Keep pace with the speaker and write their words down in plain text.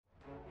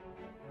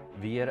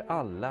Vi är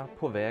alla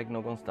på väg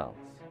någonstans.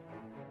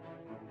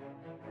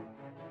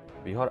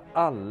 Vi har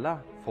alla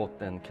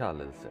fått en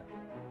kallelse.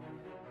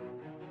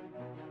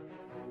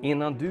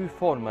 Innan du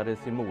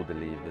formades i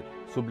moderlivet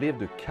så blev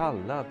du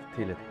kallad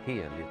till ett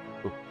heligt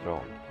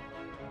uppdrag.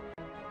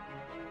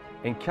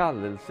 En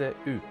kallelse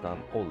utan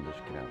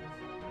åldersgräns.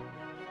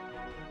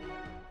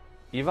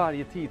 I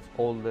varje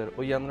tidsålder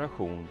och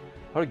generation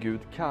har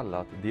Gud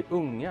kallat de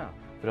unga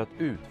för att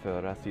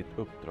utföra sitt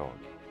uppdrag.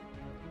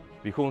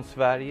 Vision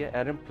Sverige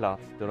är en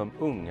plats där de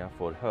unga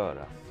får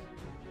höras.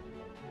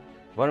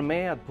 Var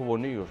med på vår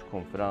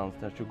nyårskonferens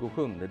den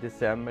 27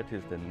 december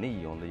till den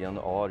 9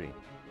 januari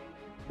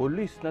och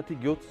lyssna till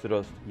Guds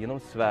röst genom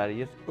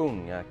Sveriges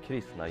unga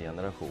kristna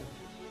generation.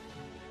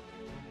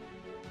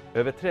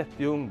 Över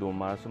 30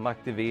 ungdomar som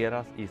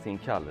aktiveras i sin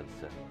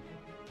kallelse.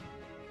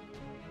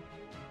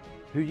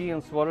 Hur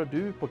gensvarar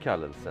du på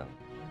kallelsen?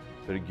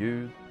 För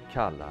Gud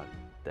kallar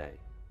dig.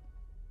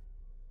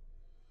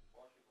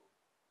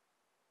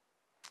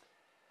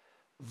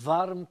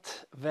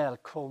 Varmt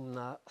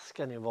välkomna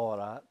ska ni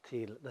vara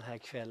till den här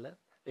kvällen.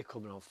 Vi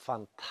kommer att ha en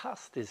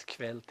fantastisk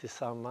kväll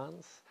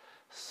tillsammans.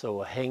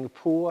 Så häng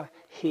på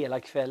hela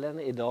kvällen.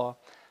 Idag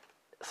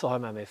så har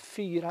jag med mig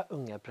 4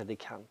 unga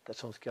predikanter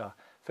som ska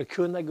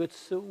förkunna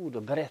Guds ord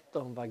och berätta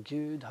om vad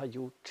Gud har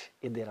gjort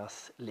i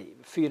deras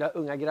liv. 4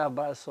 unga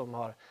grabbar som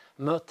har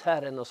mött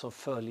Herren och som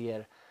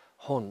följer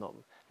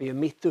honom. Vi är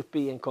mitt uppe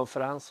i en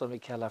konferens som vi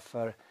kallar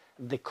för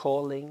The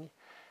Calling.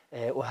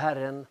 Och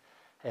Herren,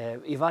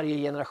 i varje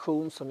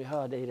generation som vi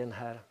hörde i den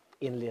här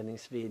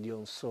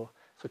inledningsvideon så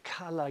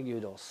kallar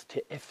Gud oss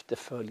till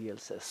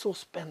efterföljelse. Så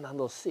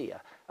spännande att se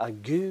att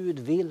Gud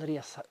vill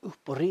resa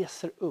upp och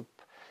reser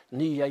upp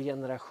nya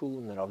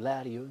generationer av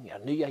lärjungar,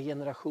 nya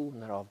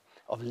generationer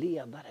av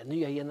ledare,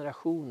 nya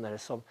generationer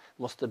som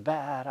måste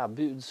bära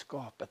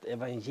budskapet,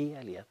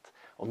 evangeliet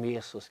om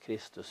Jesus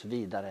Kristus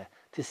vidare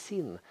till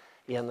sin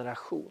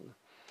generation.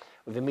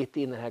 Och vi är mitt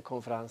inne i den här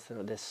konferensen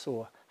och det är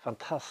så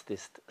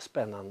fantastiskt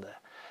spännande.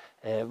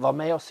 Var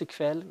med oss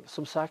ikväll,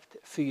 som sagt,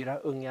 4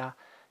 unga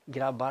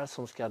grabbar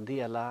som ska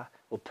dela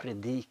och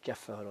predika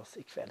för oss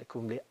ikväll. Det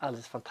kommer bli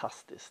alldeles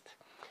fantastiskt.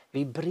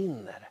 Vi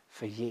brinner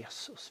för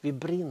Jesus. Vi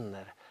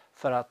brinner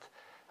för att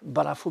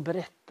bara få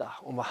berätta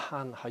om vad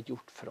han har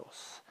gjort för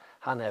oss.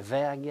 Han är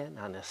vägen,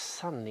 han är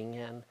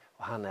sanningen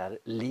och han är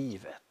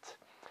livet.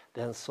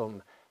 Den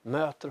som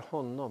möter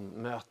honom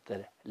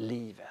möter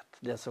livet.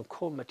 Den som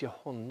kommer till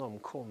honom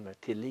kommer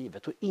till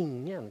livet. Och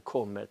ingen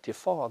kommer till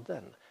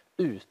Fadern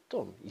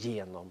utom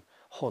genom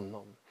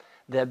honom.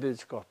 Det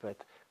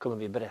budskapet kommer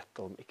vi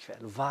berätta om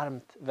ikväll.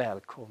 Varmt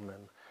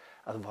välkommen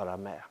att vara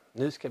med.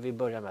 Nu ska vi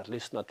börja med att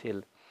lyssna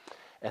till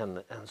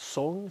en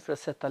sång för att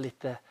sätta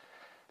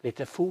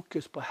lite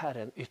fokus på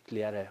Herren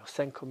ytterligare. Och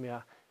sen kommer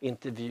jag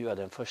intervjua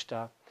den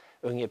första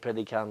unge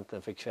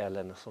predikanten för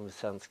kvällen som vi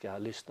sen ska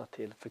lyssna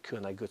till,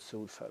 förkunna Guds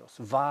ord för oss.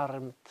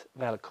 Varmt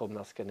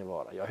välkomna ska ni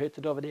vara. Jag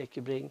heter David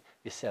Ekebring.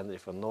 Vi sänder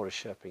från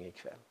Norrköping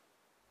ikväll.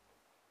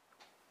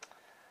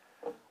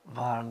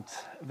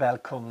 Varmt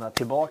välkomna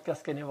tillbaka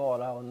ska ni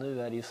vara, och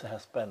nu är det ju så här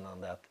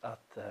spännande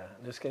att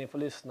nu ska ni få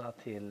lyssna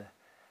till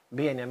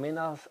Benjamin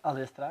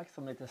alldeles strax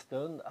om en liten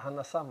stund. Han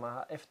har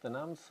samma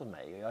efternamn som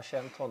mig och jag har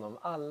känt honom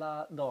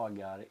alla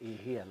dagar i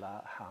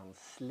hela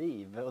hans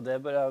liv. Och det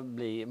börjar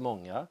bli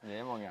många. Det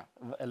är många.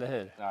 Eller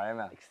hur?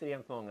 Jajamän.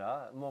 Extremt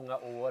många. Många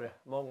år.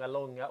 Många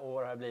långa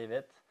år har det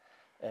blivit.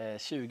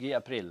 20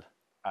 april.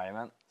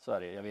 Jajamän. Så är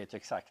det, jag vet ju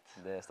exakt.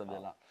 Det är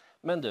stabila. Ja.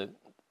 Men du,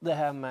 det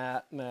här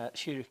med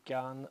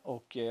kyrkan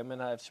och jag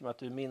menar eftersom att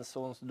du är min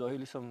son så du har ju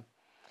liksom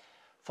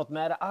fått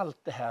med dig allt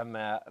det här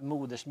med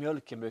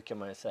modersmjölken brukar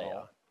man ju säga.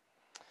 Ja.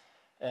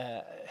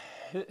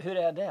 Hur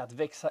är det att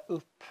växa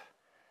upp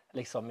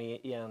liksom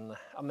i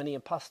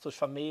en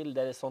pastorsfamilj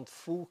där det är sånt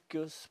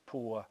fokus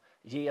på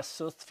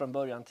Jesus från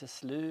början till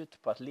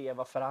slut, på att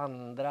leva för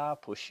andra,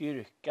 på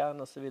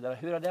kyrkan och så vidare.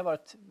 Hur har det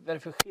varit, vad är det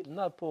för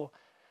skillnad på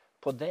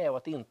det och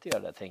att inte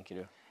göra det, tänker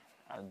du?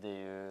 Ja, det är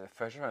ju,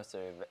 först och främst är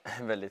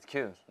det väldigt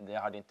kul. Det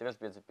hade inte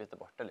velat byta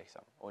bort det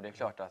liksom. Och det är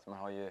klart att man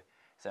har ju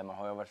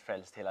varit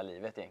frälst hela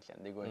livet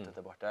egentligen. Det går inte att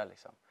ta bort det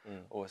liksom.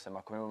 Och sen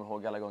man kommer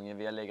ihåg alla gånger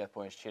vi har legat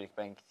på en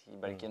kyrkbänk i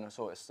Bergen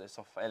och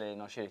soffa, eller i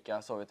någon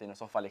kyrka, sovit i någon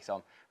soffa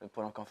liksom,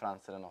 på någon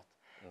konferens eller något.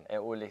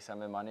 Och liksom,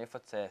 man har ju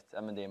fått se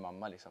att men det är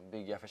mamma liksom,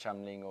 bygga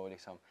församling och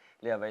liksom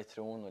leva i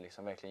tron och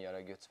liksom verkligen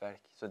göra Guds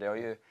verk. Så det har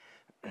ju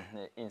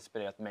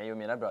inspirerat mig och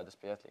mina bröder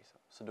spelat liksom.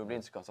 Så då blir det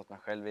inte så konstigt att man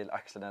själv vill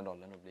axla den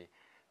rollen och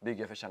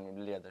bygga församling,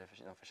 bli ledare för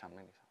sin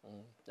församling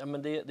liksom. Ja,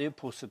 men det är ju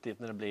positivt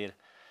när det blir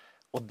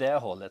åt det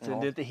hållet. Så det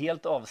är inte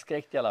helt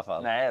avskräckt i alla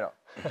fall. Nej då.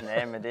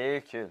 Nej, men det är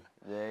ju kul.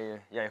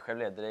 Jag är själv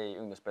ledare i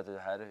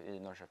ungdomsarbetet här i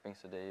Norrköping,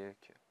 så det är ju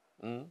kul.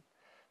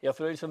 Ja,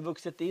 för du har liksom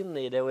vuxit in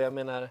i det och jag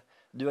menar,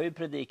 du har ju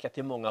predikat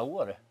i många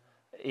år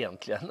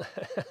egentligen.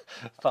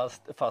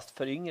 fast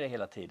för yngre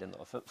hela tiden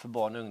då, för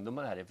barn och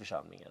ungdomar här i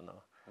församlingen.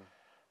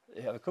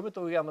 Jag kommer inte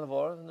ihåg hur gammal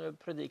var när du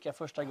predikade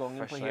första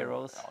gången på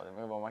Heroes. Ja, det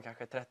var man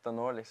kanske 13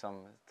 år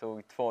liksom.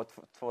 Tog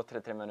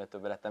 2-3 minuter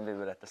att berätta en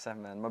bibelberättelse,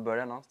 men man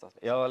börjar någonstans.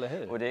 Liksom. Ja, eller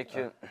hur? Och det är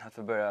kul att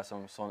få börja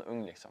som sån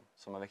ung liksom.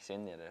 Som man växer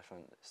in i det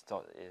från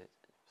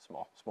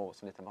små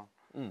som liten barn.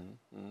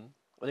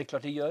 Och det är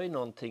klart, det gör ju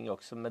någonting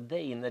också med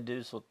dig när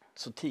du så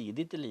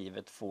tidigt i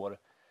livet får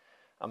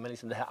men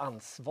liksom det här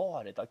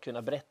ansvaret att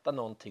kunna berätta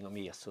någonting om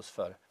Jesus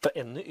för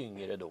ännu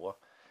yngre då.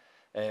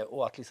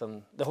 Och att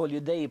liksom, det håller ju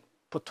dig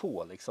på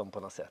tå liksom på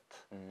något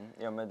sätt.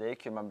 Ja, men det är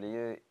kul. Man blir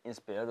ju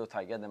inspirerad och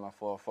taggad när man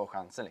får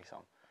chansen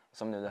liksom.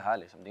 Som nu det här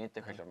liksom. Det är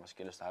inte självklart att man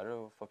skulle stå här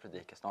och få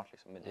predika snart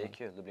liksom. Men det är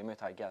kul. Då blir man ju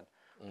taggad.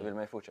 Då vill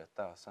man ju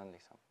fortsätta. Och sen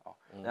liksom,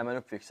 när man är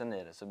uppvuxen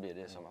i det så blir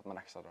det som att man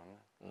axlar dem.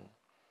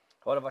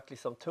 Har det varit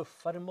liksom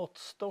tuffare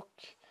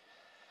måttstock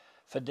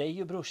för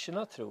dig och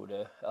brorsorna, tror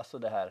du? Alltså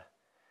det här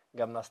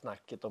gamla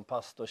snacket om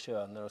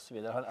pastorsköner och så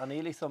vidare. Har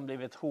ni liksom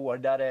blivit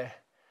hårdare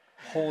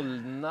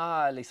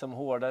hållna, liksom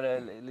hårdare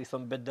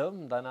liksom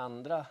bedömda än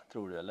andra,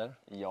 tror du, eller?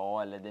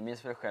 Ja, eller det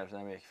minns för dig själv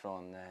när vi gick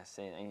från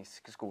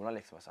skolan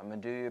liksom. Så,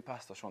 men du är ju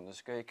pastorsson, du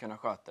ska ju kunna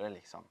sköta det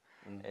liksom.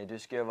 Du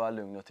ska ju vara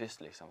lugn och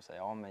tyst liksom. Så,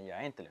 ja, men jag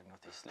är inte lugn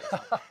och tyst liksom.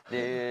 Det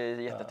är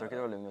ju jättetråkigt att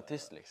vara lugn och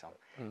tyst liksom.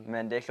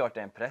 Men det är klart det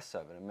är en press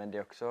över det, men det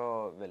är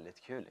också väldigt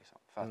kul liksom.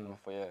 För att man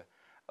får ju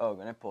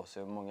ögonen på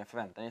sig och många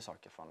förväntar sig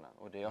saker från den.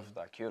 Och det är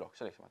ofta kul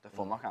också liksom, att då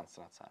får man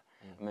chansen att så här,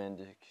 men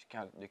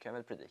du kan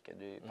väl predika,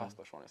 du är ju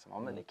pastorsson liksom. Ja,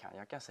 men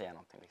jag kan säga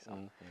någonting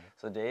liksom.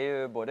 Så det är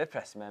ju både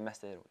press men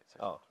mest är det roligt. Så.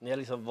 Ja, ni har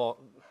liksom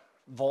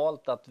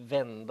valt att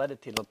vända det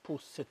till något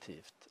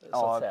positivt,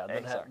 så att säga.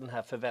 Den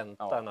här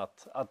förväntan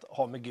att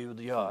ha med Gud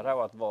att göra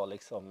och att vara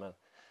liksom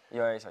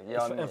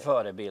en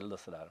förebild och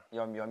sådär.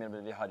 Jag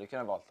menar, vi hade ju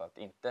kunnat valt att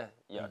inte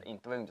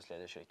vara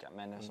ungdomsledare i kyrkan,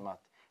 men som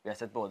att vi har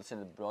sett både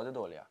det bra och det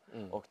dåliga.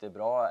 Och det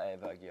bra är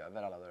väg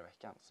över alla dagar i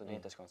veckan. Så det är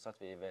inte så konstigt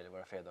att vi väljer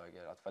våra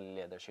fredagar att vara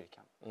ledare i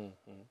kyrkan.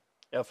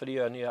 Ja, för det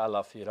gör ni ju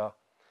alla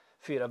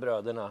fyra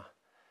bröderna.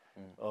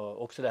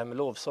 Och också det här med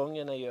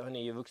lovsången har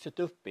ni ju vuxit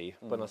upp i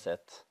på något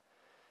sätt.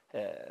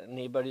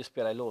 Ni började ju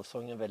spela i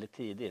lovsången väldigt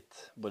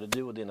tidigt. Både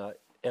du och dina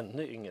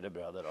ännu yngre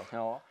bröder då.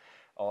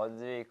 Ja,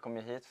 vi kom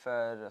ju hit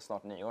för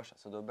snart 9 år sedan.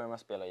 Så då började man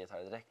spela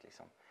gitarr direkt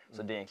liksom.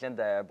 Så det är egentligen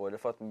där jag både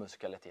fått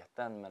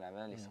musikaliteten men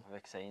även liksom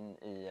växa in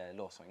i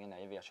lovsången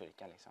i via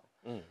kyrkan liksom.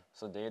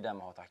 Så det är där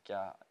man har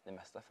tackat det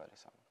mesta för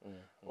liksom.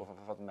 Och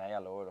fått med i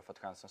alla år och fått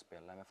chansen att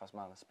spela. Men fast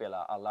man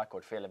spelar alla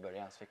ackord fel i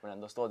början så fick man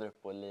ändå stå där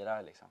uppe och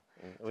lira liksom.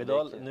 Och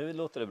idag, nu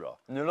låter det bra.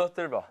 Nu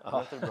låter det bra. Nu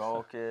låter det bra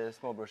och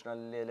småbrorsorna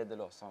ledde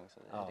lovsång så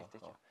det är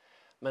riktigt kul.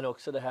 Men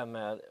också det här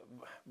med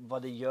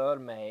vad det gör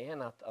med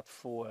en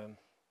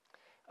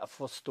att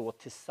få stå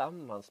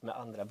tillsammans med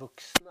andra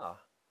vuxna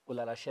och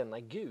lära känna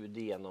Gud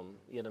genom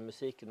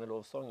musiken och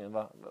lovsången.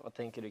 Vad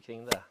tänker du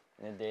kring det?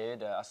 Nej, det är ju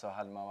det. Alltså,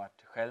 hade man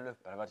varit själv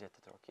uppe hade det varit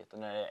jättetråkigt. Och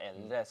när det är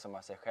äldre som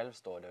man sig själv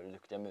står där och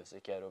duktiga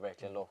musiker och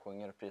verkligen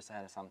lovsjunger och prisar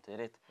henne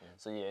samtidigt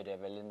så ger det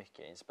väldigt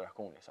mycket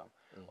inspiration liksom.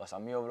 Och så,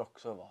 men jag vill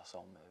också vara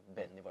som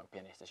Benny, vår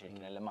pianist i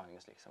kyrkan, eller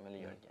Magnus liksom, eller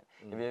Jörgen.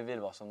 Vi vill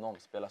vara som de,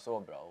 spela så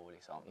bra och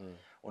liksom.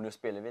 Och nu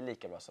spelar vi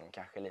lika bra som de,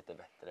 kanske lite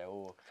bättre.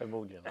 Och,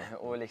 förmodligen.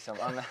 Och liksom,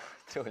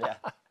 troligen.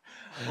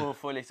 Och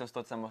få liksom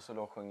stå tillsammans och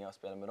lovsjunga och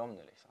spela med dem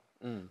nu liksom.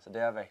 Så det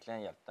har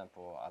verkligen hjälpt den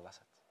på alla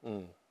sätt.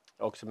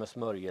 Också med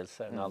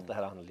smörjelsen och allt det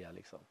här andliga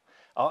liksom.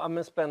 Ja,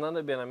 men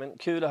spännande Benjamin,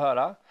 kul att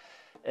höra.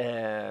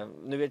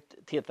 Nu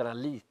vet tittarna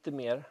lite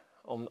mer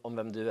om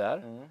vem du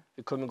är.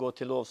 Vi kommer gå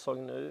till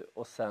lovsång nu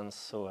och sen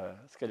så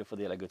ska du få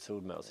dela Guds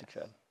ord med oss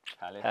ikväll.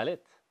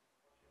 Härligt.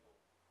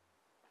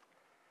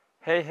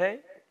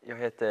 Hej, jag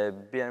heter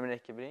Benjamin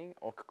Ekebring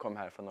och kom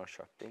här från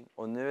Norrköping.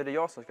 Och nu är det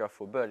jag som ska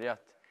få börja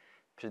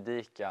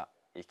predika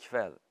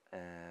ikväll.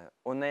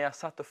 Och när jag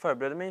satt och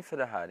förberedde mig inför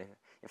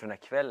den här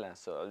kvällen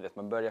så vet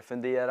man börjar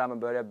fundera, man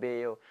börjar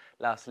be och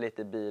läsa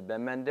lite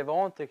Bibeln. Men det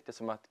var inte riktigt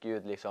som att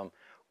Gud liksom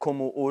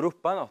kom och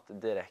ropa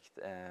något direkt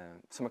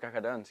som jag kanske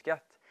hade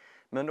önskat.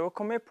 Men då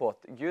kom jag på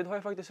att Gud har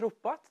ju faktiskt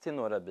ropat till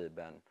några i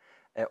Bibeln.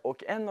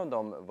 Och en av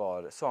dem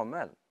var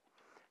Samuel.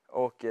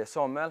 Och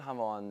Samuel, han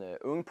var en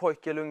ung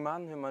pojke eller ung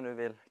man, hur man nu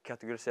vill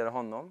kategorisera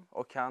honom.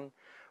 Och han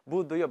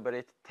bodde och jobbade i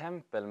ett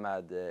tempel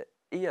med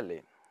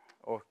Eli.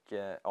 Och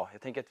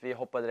jag tänker att vi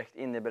hoppar direkt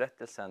in i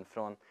berättelsen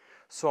från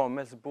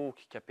Samuels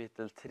bok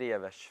kapitel 3,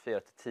 vers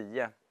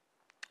 4-10.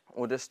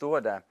 Och det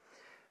står där: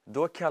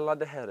 Då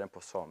kallade Herren på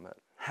Samuel.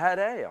 Här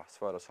är jag,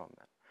 svarade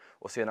Samuel.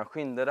 Och sedan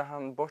skyndade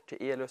han bort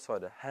till Eli och sa: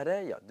 Här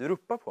är jag, du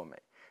ropar på mig.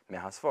 Men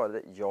han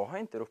svarade: Jag har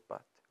inte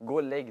ropat, gå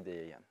och lägg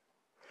dig igen.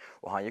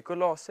 Och han gick och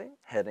la sig.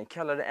 Herren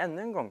kallade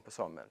ännu en gång på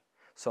Samuel.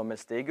 Samuel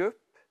steg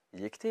upp,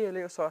 gick till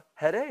Eli och sa: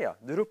 Här är jag,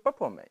 du ropar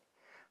på mig.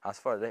 Han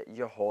svarade: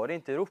 Jag har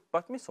inte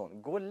ropat, min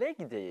son, gå och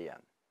lägg dig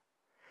igen.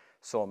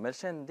 Samuel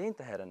kände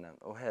inte Herren än,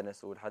 och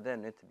Herrens ord hade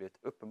ännu inte blivit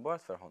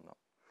uppenbarat för honom.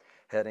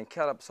 Herren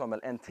kallade på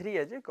Samuel en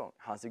tredje gång.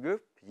 Han steg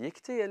upp,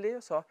 gick till Eli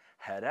och sa: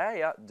 Här är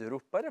jag, du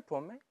ropade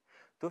på mig.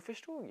 Då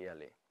förstod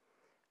Eli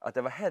att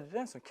det var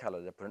Herren som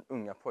kallade på den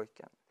unga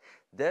pojken.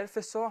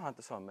 Därför sa han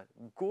till Samuel: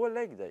 Gå och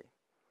lägg dig.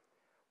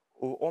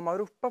 Och om han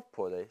ropar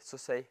på dig så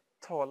säg: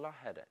 Tala,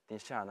 Herre, din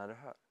tjänare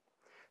hör.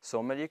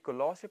 Samuel gick och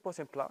la sig på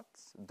sin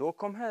plats. Då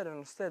kom Herren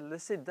och ställde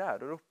sig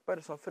där och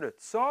ropade som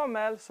förut: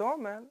 Samuel,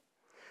 Samuel.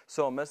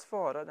 Samuel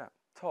svarade: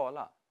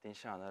 tala, din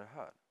tjänare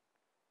hör.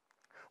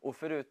 Och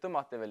förutom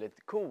att det är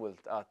väldigt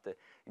coolt att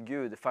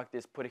Gud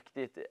faktiskt på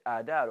riktigt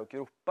är där och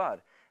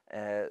ropar,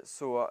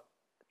 så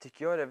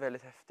tycker jag det är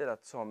väldigt häftigt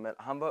att Samuel,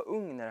 han var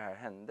ung när det här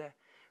hände.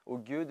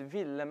 Och Gud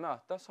ville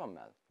möta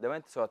Samuel. Det var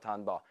inte så att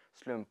han bara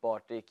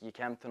slumpartigt gick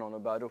hem till någon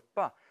och började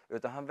ropa,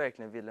 utan han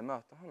verkligen ville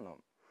möta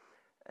honom.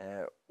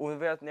 Och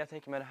när jag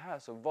tänker med det här,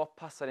 så vad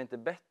passar inte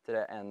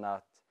bättre än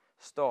att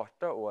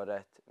starta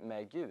året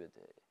med Gud?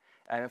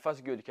 Även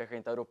fast Gud kanske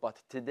inte har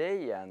ropat till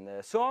dig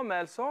än,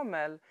 Samuel,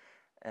 Samuel,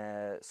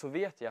 så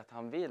vet jag att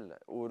han vill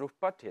och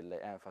ropar till dig,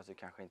 även fast du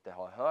kanske inte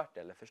har hört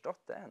eller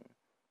förstått det än.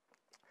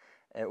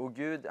 Och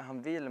Gud,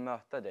 han vill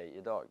möta dig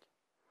idag.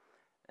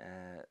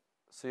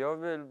 Så jag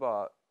vill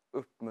bara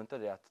uppmuntra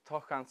dig att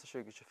ta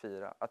chansen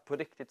 2024, att på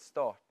riktigt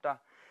starta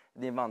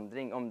din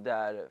vandring, om det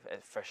är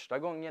första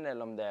gången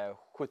eller om det är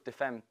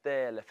 75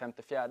 eller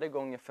 54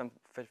 gången,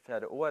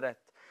 54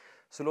 året.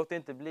 Så låt det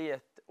inte bli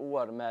ett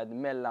år med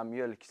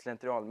mellanmjölk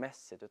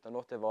slentrianmässigt, utan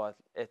låt det vara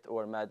ett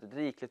år med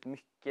rikligt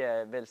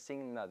mycket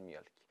välsignad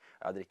mjölk.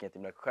 Jag dricker inte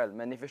mjölk själv,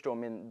 men ni förstår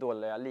min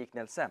dåliga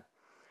liknelse.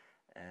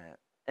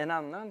 En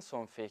annan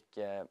som fick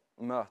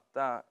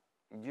möta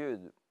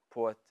Gud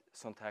på ett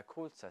sånt här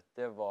coolt sätt,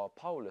 det var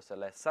Paulus,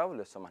 eller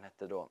Saulus som han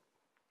hette då.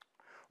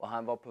 Och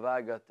han var på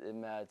väg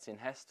med sin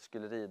häst och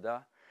skulle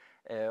rida.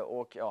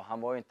 Och ja,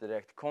 han var ju inte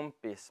direkt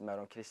kompis med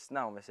de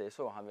kristna, om vi säger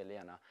så. Han ville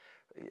gärna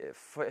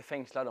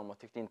fängsla dem och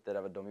tyckte inte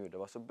det de gjorde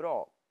var så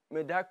bra.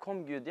 Men där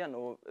kom Gud igen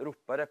och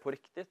ropade på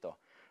riktigt då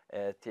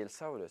till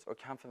Saulus.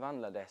 Och han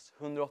förvandlades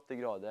 180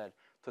 grader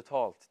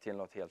totalt till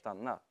något helt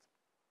annat.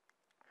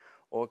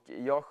 Och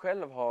jag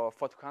själv har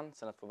fått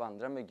chansen att få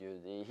vandra med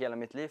Gud i hela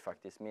mitt liv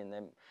faktiskt. Min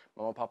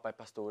mamma och pappa är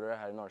pastorer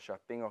här i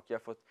Norrköping, och jag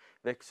har fått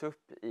växa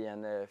upp i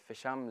en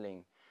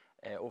församling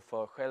och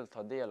få själv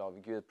ta del av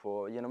Gud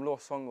genom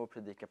lovsång och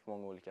predika på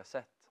många olika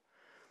sätt.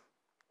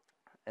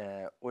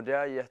 Och det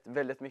har gett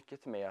väldigt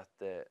mycket till mig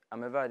att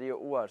varje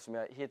år som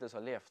jag hittills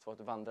har levt fått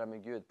vandra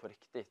med Gud på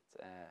riktigt.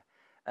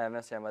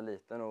 Även sedan jag var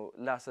liten och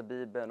läsa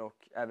Bibeln,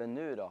 och även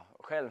nu då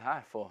själv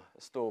här få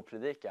stå och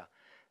predika.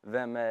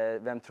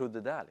 Vem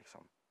trodde det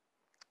liksom?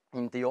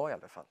 Inte jag i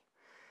alla fall.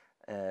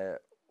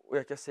 Och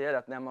jag kan säga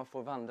att när man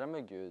får vandra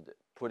med Gud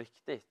på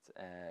riktigt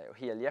och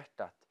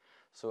helhjärtat,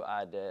 så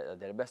är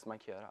det bästa man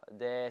kan göra.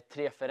 Det är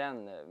 3 för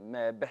 1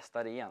 med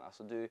bästa ren.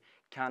 Alltså du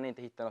kan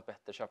inte hitta något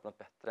bättre, köpa något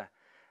bättre.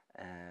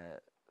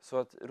 Så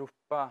att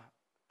ropa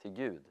till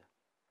Gud,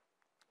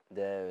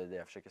 det är det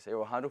jag försöker säga.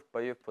 Och han ropar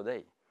ju på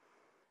dig.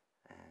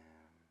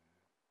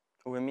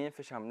 Och i min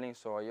församling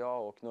så har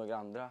jag och några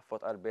andra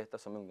fått arbeta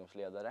som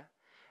ungdomsledare.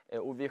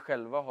 Och vi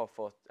själva har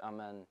fått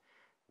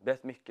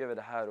bett mycket över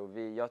det här, och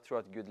jag tror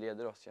att Gud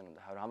leder oss genom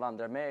det här. Och han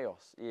vandrar med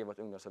oss i vårt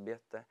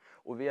ungdomsarbete.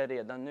 Och vi har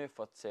redan nu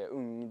fått se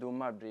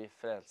ungdomar bli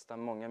frälsta.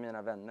 Många av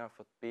mina vänner har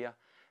fått be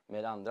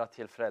med andra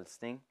till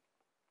frälsning,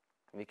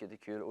 vilket är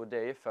kul. Och det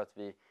är ju för att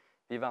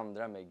vi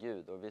vandrar med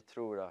Gud, och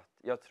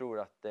jag tror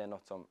att det är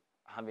något som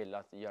han vill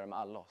att göra med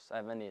alla oss,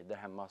 även ni där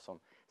hemma som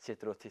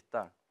sitter och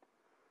tittar.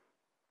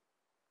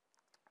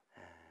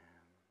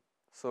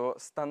 Så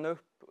stanna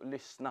upp och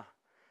lyssna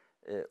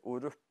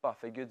och ropa,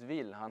 för Gud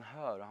vill, han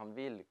hör och han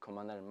vill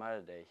komma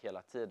närmare dig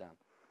hela tiden.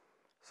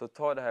 Så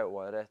ta det här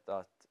året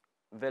att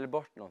välj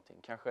bort någonting.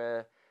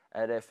 Kanske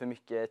är det för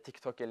mycket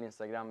TikTok eller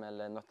Instagram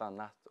eller något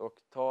annat, och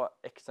ta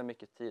extra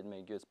mycket tid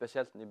med Gud,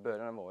 speciellt i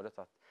början av året,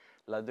 att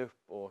ladda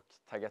upp och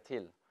tagga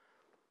till.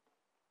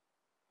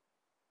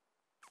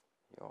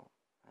 Ja.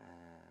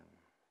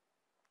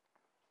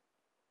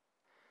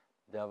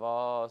 Det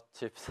var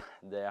typ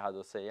det jag hade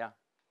att säga.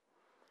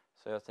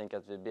 Så jag tänker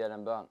att vi ber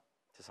en bön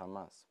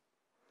tillsammans.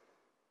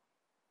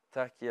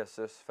 Tack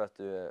Jesus för att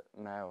du är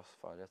med oss,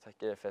 Fader. Jag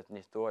tackar dig för ett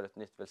nytt år, ett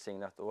nytt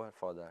välsignat år,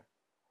 Fader.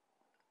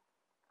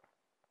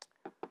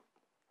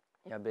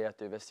 Jag ber att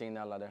du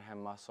välsignar alla där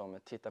hemma som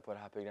tittar på det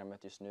här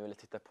programmet just nu eller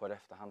tittar på det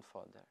efterhand,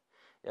 Fader.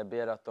 Jag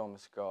ber att de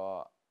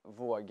ska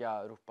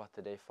våga ropa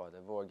till dig,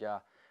 Fader.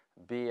 Våga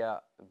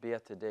be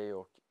till dig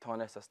och ta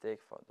nästa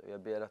steg, Fader. Jag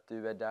ber att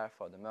du är där,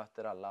 Fader.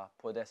 Möter alla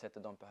på det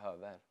sättet de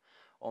behöver.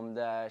 Om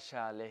det är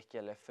kärlek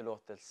eller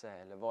förlåtelse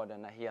eller vad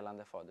den är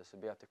helande, Fader, så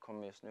ber jag att du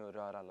kommer just nu och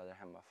rör alla där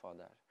hemma,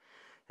 Fader.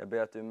 Jag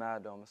ber att du är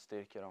med dem och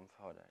styrker dem,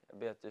 Fader. Jag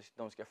ber att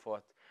de ska få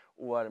ett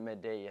år med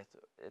dig,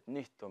 ett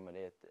nytt år med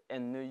dig, ett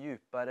ännu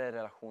djupare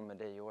relation med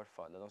dig i år,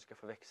 Fader. De ska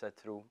få växa i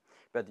tro.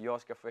 Jag ber att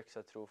jag ska få växa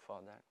i tro,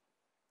 Fader.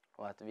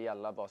 Och att vi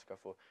alla bara ska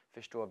få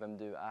förstå vem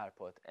du är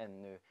på ett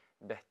ännu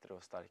bättre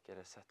och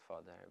starkare sätt,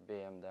 Fader. Jag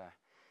ber om det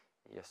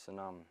i Jesu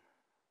namn.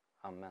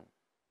 Amen.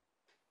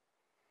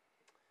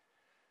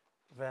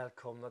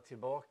 Välkomna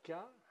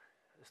tillbaka.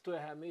 Står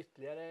jag här med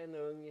ytterligare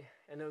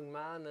en ung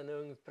man, en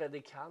ung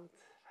predikant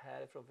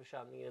här från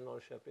församlingen i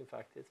Norrköping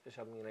faktiskt,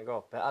 församlingen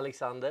Agape.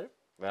 Alexander,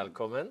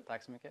 välkommen.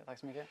 Tack så mycket, tack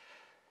så mycket.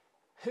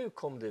 Hur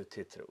kom du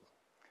till tro?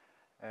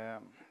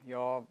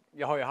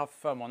 Jag har ju haft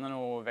förmånen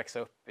att växa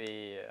upp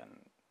i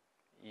en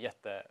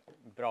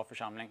jättebra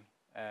församling.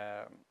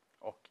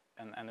 Och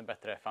en ännu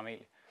bättre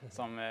familj.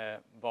 Som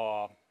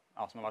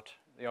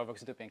jag har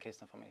vuxit upp i en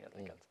kristen familj helt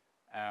enkelt.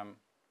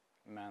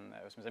 Men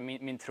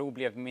min tro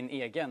blev min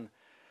egen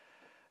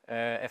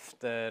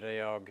efter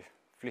jag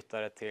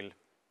flyttade till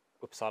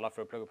Uppsala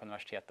för att plugga på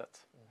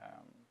universitetet.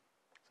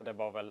 Så det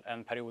var väl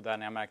en period där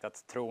när jag märkte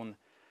att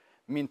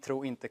min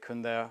tro inte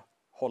kunde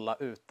hålla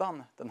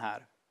utan den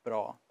här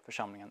bra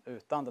församlingen,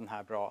 utan den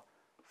här bra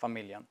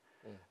familjen.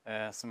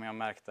 Som jag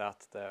märkte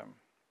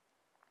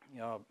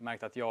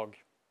att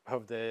jag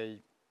behövde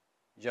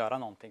göra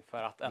någonting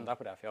för att ändra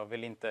på det. För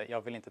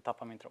jag vill inte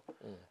tappa min tro.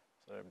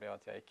 Så det blev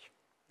att jag gick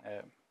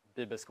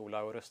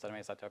bibelskola och rustade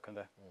mig så att jag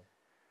kunde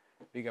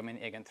bygga min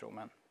egen tro.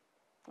 Men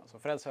alltså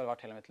frälst har jag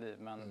varit hela mitt liv,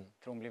 men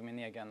tron blev min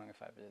egen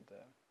ungefär vid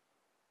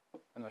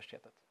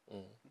universitetet.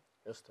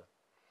 Just det.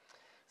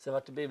 Sen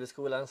var det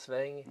bibelskola en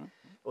sväng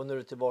och nu är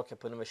du tillbaka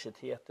på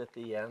universitetet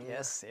igen.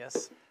 Yes.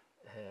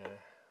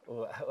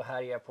 Och här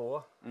är jag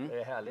på. Det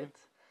är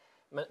härligt.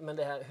 Men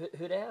det här,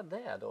 hur är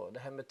det då? Det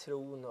här med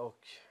tron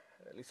och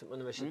liksom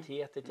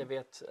universitetet. Jag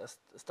vet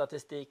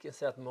statistiken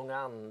säger att många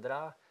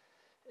andra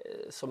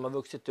som har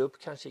vuxit upp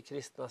kanske i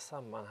kristna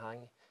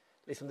sammanhang,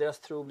 liksom deras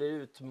tro blir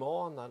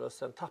utmanad och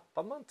sen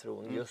tappar man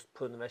tron just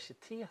på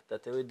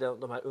universitetet och i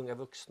de här unga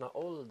vuxna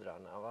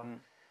åldrarna.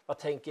 Vad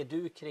tänker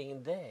du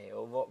kring det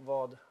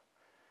och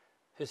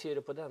hur ser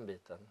du på den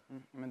biten?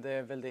 Men det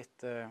är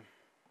väldigt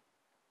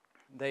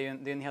det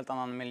är en helt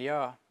annan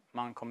miljö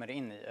man kommer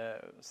in i,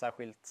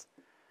 särskilt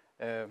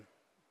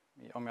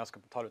om jag ska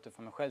tala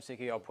utifrån mig själv så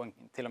gick jag på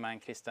till och med en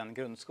kristen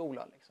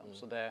grundskola liksom.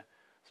 Så det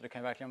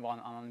kan ju verkligen vara en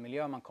annan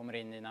miljö man kommer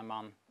in i när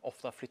man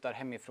ofta flyttar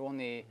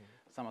hemifrån i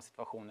samma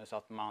situationer så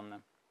att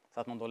man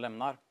då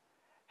lämnar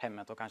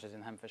hemmet och kanske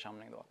sin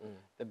hemförsamling då.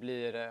 Det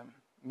blir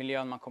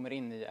miljön man kommer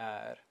in i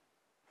är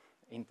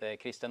inte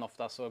kristen,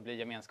 ofta så blir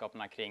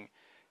gemenskaperna kring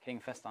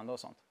festande och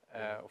sånt.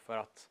 Och för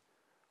att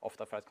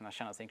kunna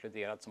känna sig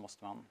inkluderad så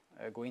måste man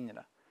gå in i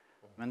det.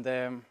 Men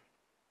det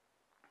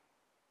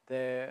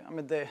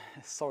är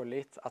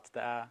sorgligt att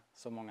det är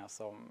så många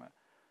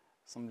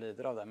som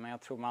lider av det. Men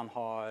jag tror man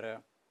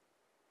har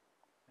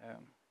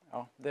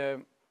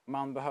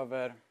man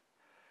behöver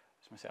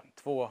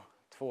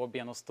två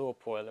ben att stå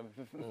på.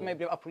 För mig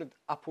blev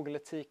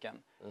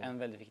apologetiken en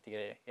väldigt viktig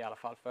grej i alla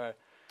fall. För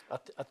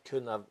att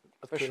kunna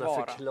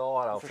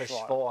förklara och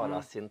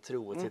försvara sin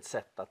tro och sitt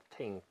sätt att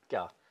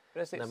tänka.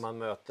 Precis. När man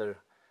möter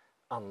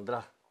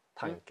andra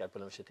tankar på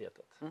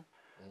universitetet.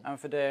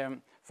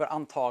 För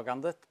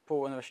antagandet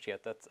på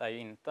universitetet är ju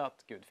inte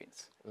att Gud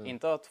finns.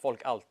 Inte att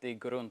folk alltid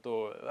går runt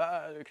och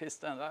är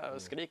kristen,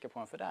 skriker på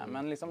en för det.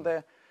 Men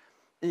liksom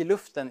i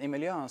luften, i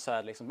miljön så är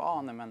det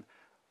liksom, men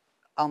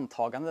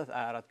antagandet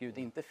är att Gud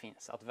inte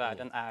finns. Att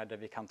världen är det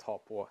vi kan ta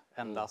på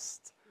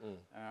endast.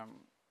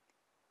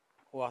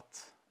 Och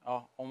att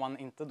om man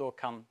inte då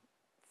kan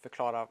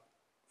förklara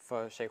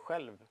för sig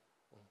själv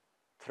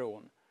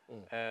tron,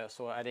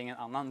 så är det ingen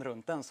annan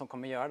runt den som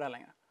kommer göra det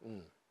längre.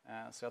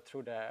 Så jag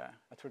tror det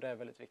är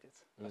väldigt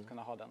viktigt att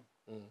kunna ha den.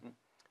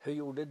 Hur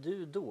gjorde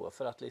du då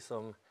för att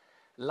liksom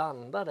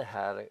landa det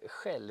här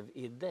själv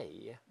i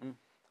dig?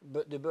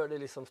 Du började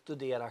liksom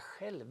studera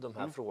själv de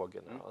här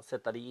frågorna och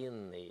sätta dig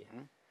in i.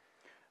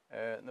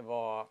 Det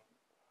var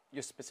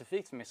just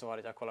specifikt för mig så var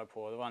det jag kollade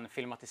på, det var en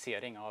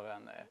filmatisering av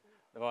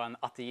det var en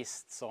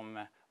ateist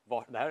som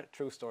var, det här är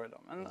true story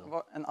då, men det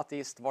var en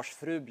ateist vars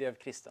fru blev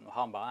kristen och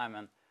han bara, nej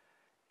men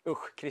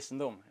usch,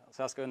 kristendom.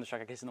 Så jag ska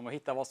undersöka kristendom och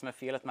hitta vad som är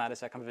felet med det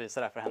så jag kan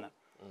bevisa det för henne.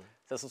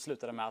 Sen så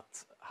slutade det med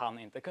att han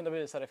inte kunde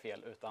bevisa det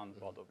fel utan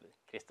bad att bli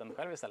kristen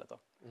själv istället då.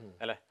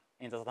 Eller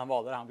inte så att han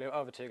valde det, han blev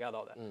övertygad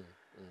av det.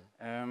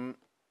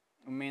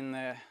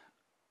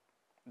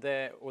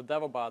 Och där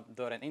var bara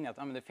dörren in i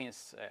att det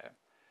finns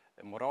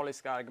det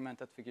moraliska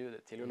argumentet för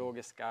Gud,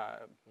 teologiska,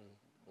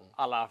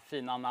 alla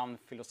fina namn,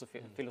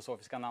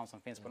 filosofiska namn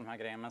som finns på de här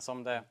grejerna, men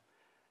som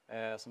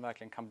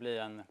verkligen kan bli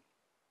en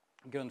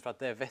grund för att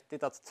det är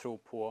vettigt att tro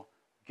på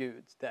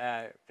Gud. Det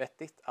är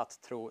vettigt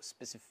att tro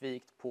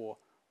specifikt på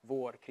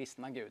vår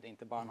kristna Gud,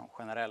 inte bara någon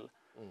generell,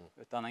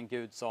 utan en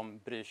Gud som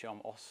bryr sig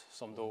om oss,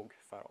 som dog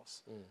för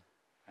oss.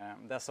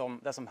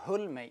 Det som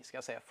höll mig, ska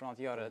jag säga, från att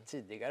göra det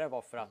tidigare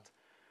var för att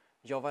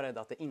jag var rädd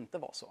att det inte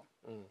var så.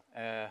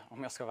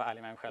 Om jag ska vara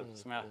ärlig med mig själv,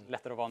 som jag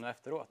lättare att vara nu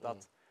efteråt.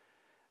 Att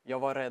jag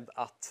var rädd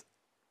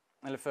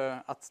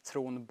för att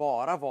tron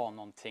bara var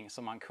någonting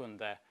som man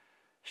kunde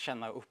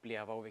känna och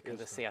uppleva och vi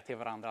kunde se till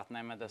varandra att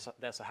nej, men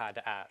det är så här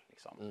det är.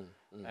 Liksom.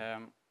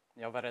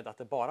 Jag var rädd att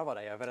det bara var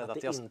det. Jag var rädd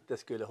att det inte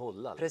skulle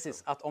hålla. Liksom.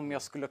 Precis, att om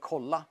jag skulle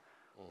kolla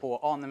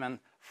på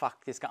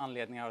faktiska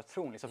anledningar av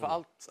tron. Liksom,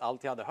 för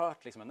allt jag hade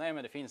hört, liksom, nej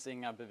men det finns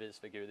inga bevis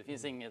för Gud, det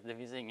finns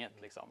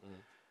inget.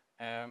 Liksom.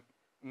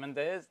 Men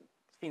det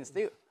finns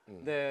det ju.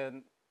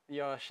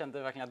 Jag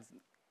kände verkligen att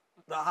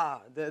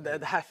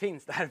det här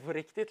finns, det här är på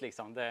riktigt.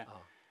 Liksom.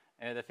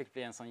 Det fick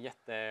bli en sån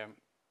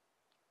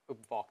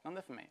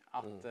uppvaknande för mig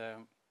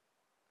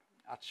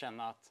att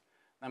känna att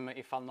nej, men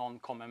ifall någon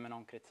kommer med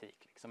någon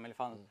kritik liksom, eller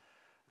ifall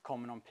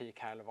kommer någon pik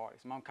här eller var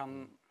liksom,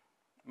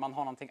 man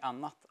har någonting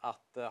annat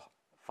att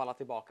falla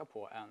tillbaka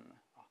på än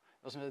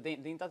det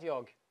är inte att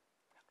jag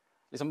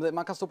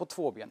man kan stå på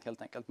två ben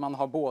helt enkelt. Man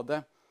har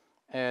både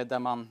där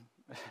man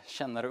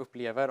känner och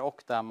upplever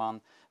och där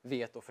man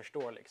vet och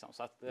förstår. Liksom.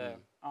 Så att det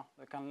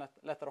kan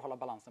lättare att hålla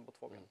balansen på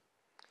två ben.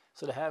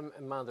 Så det här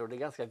med andra ord, det är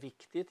ganska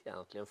viktigt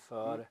egentligen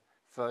för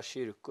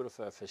kyrkor och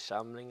för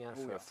församlingar,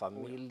 för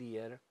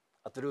familjer.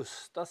 Att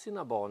rusta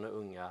sina barn och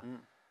unga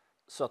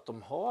så att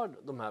de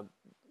har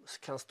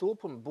kan stå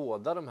på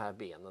båda de här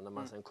benen när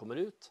man sen kommer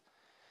ut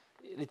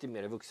lite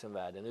mer i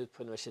vuxenvärlden, ut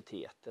på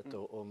universitetet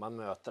och man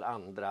möter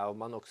andra och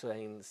man också är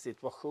i en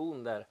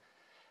situation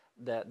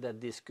där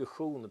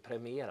diskussion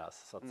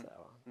premieras så att säga.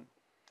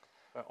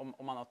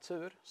 Om man har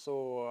tur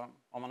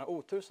om man har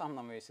otur så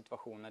hamnar man i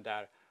situationer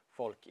där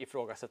folk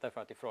ifrågasätter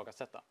för att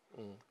ifrågasätta.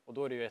 Och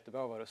då är det ju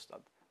jättebra att vara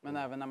rustad. Men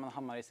även när man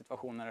hamnar i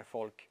situationer där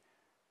folk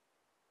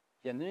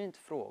genuint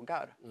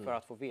frågar för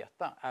att få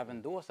veta,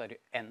 även då så är det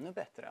ju ännu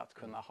bättre att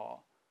kunna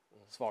ha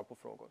svar på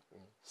frågor.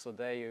 Så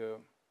det är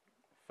ju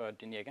för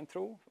din egen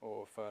tro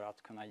och för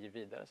att kunna ge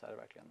vidare så är det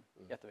verkligen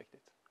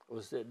jätteviktigt.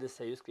 Och det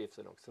säger ju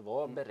skriften också,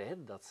 var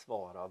beredd att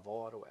svara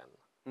var och en.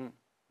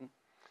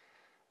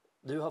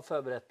 Du har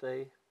förberett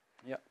dig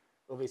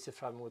och vi ser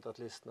fram emot att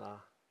lyssna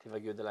till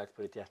vad Gud har lagt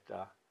på ditt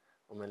hjärta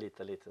om en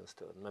liten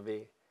stund. Men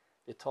vi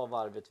tar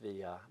varvet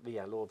via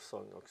en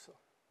lovsång också.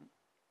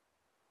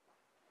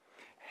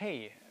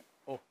 Hej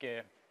och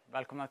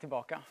välkomna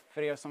tillbaka.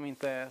 För er som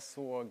inte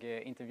såg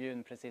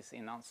intervjun precis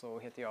innan så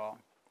heter jag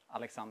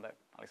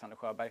Alexander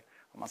Sjöberg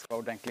om man ska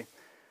vara ordentlig.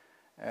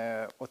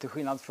 Och till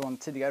skillnad från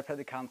tidigare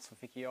predikant så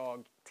fick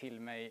jag till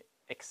mig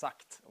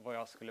exakt vad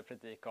jag skulle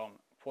predika om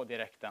på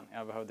direkten.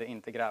 Jag behövde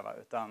inte gräva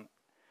utan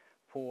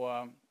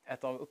på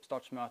ett av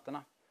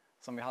uppstartsmötena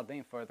som vi hade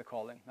inför The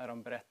Calling när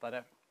de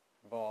berättade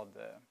vad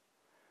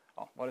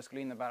det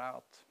skulle innebära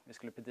att vi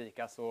skulle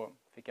predika så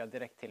fick jag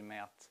direkt till mig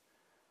att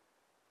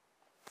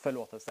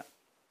förlåtelse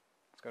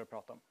ska du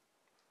prata om.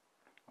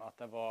 Och att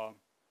det var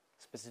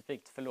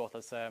specifikt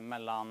förlåtelse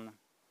mellan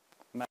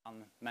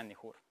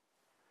människor.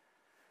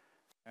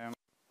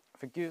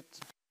 För Gud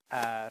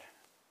är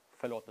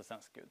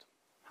förlåtelsens Gud.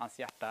 Hans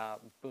hjärta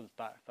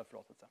bultar för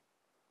förlåtelse.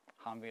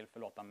 Han vill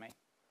förlåta mig.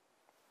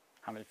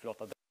 Han vill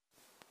förlåta dig.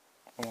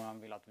 Och han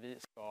vill att vi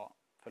ska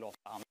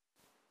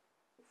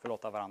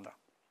förlåta varandra.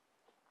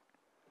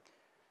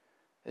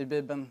 I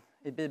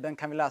Bibeln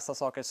kan vi läsa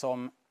saker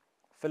som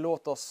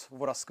förlåt oss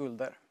våra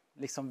skulder,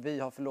 liksom vi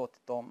har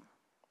förlåtit dem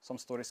som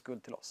står i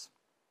skuld till oss.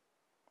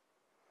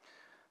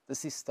 Det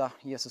sista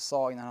Jesus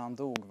sa innan han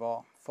dog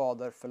var: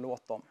 Fader,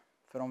 förlåt dem,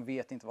 för de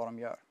vet inte vad de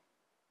gör.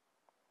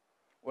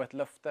 Och ett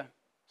löfte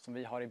som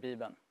vi har i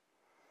Bibeln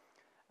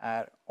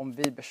är: om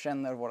vi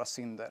bekänner våra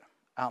synder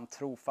är han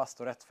trofast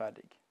och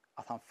rättfärdig,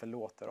 att han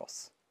förlåter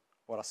oss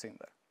våra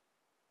synder.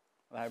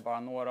 Och det här är bara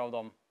några av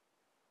de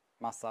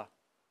massa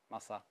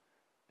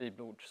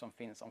bibelord som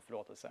finns om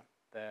förlåtelse.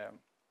 Det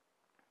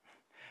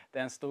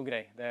är en stor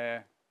grej. Det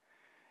är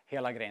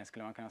hela grejen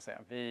skulle man kunna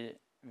säga.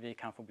 Vi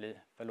kan få bli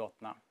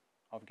förlåtna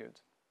av Gud.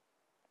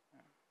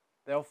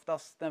 Det är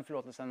oftast den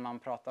förlåtelsen man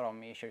pratar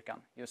om i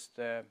kyrkan. Just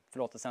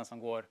förlåtelsen som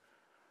går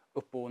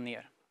upp och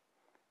ner.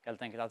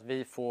 Helt enkelt att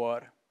vi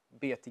får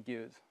be till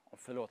Gud om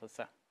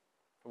förlåtelse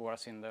för våra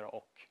synder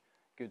och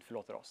Gud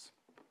förlåter oss.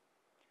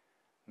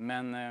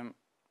 Men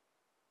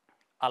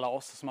alla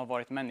oss som har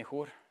varit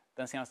människor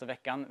den senaste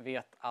veckan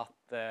vet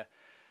att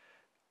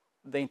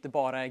det inte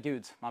bara är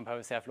Gud man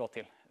behöver säga förlåt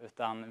till.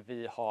 Utan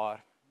vi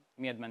har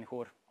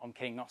medmänniskor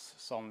omkring oss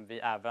som vi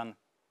även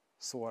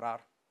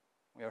sårar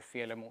och gör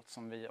fel emot,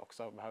 som vi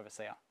också behöver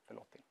säga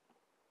förlåt till.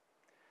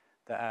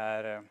 Det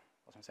är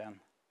vad ska man säga,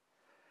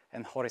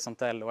 en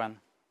horisontell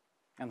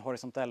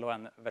och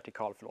en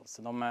vertikal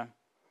förlåtelse. De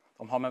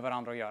har med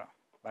varandra att göra,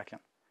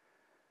 verkligen.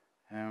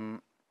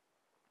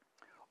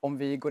 Om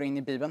vi går in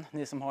i Bibeln,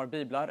 ni som har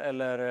biblar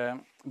eller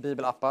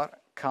bibelappar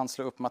kan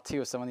slå upp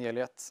Matteus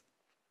evangeliet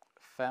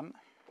 5.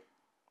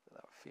 Det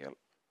där var fel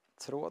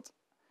tråd.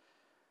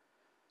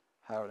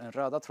 Här har den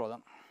röda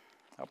tråden.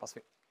 Jag hoppas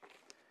vi.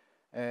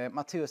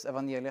 Matteus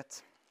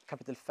evangeliet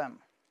kapitel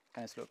 5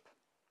 kan ni slå upp.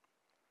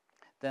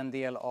 Det är en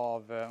del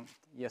av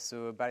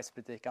Jesu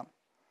bergspredikan.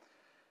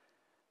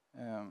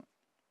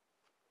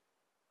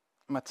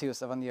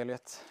 Matteus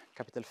evangeliet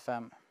kapitel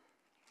 5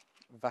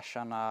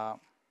 verserna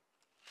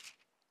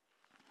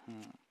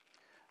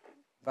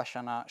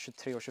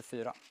 23 och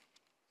 24.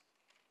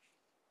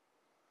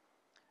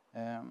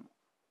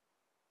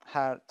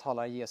 Här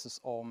talar Jesus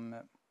om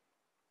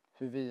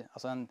hur vi,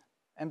 alltså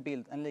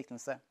en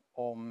liknelse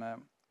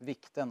om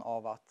vikten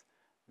av att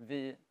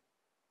vi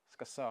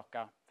ska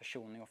söka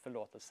försoning och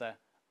förlåtelse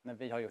när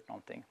vi har gjort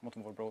någonting mot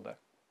vår broder.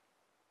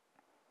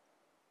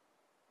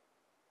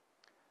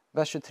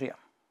 Vers 23.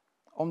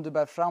 Om du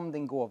bär fram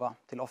din gåva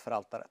till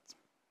offeraltaret.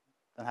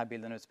 Den här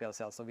bilden utspelar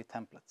sig alltså vid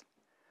templet.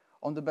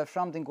 Om du bär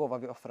fram din gåva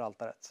vid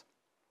offeraltaret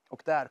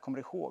och där kommer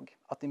ihåg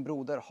att din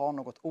broder har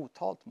något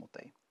otalt mot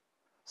dig,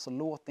 så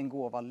låt din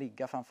gåva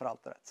ligga framför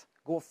altaret.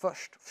 Gå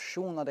först,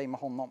 försona dig med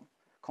honom.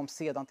 Kom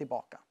sedan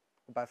tillbaka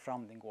och bär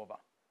fram din gåva.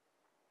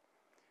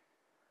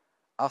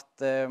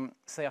 Att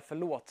säga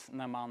förlåt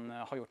när man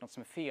har gjort något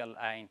som är fel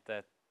är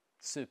inte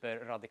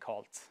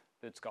superradikalt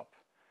budskap.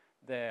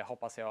 Det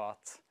hoppas jag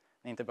att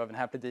ni inte behöver den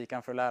här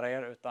predikan för att lära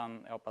er,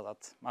 utan jag hoppas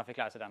att man fick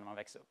lära sig den när man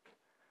växer upp.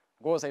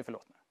 Gå och säg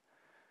förlåt nu.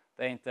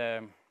 Det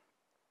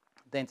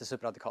är inte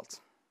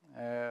superradikalt.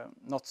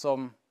 Något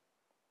som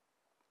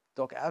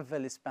dock är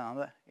väldigt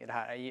spännande i det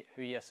här är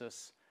hur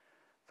Jesus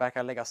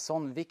verkar lägga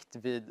sån vikt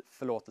vid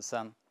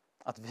förlåtelsen,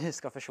 att vi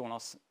ska försona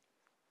oss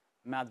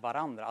med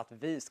varandra, att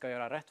vi ska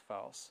göra rätt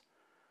för oss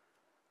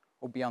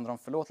och be andra om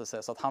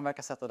förlåtelse. Så att han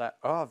verkar sätta det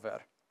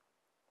över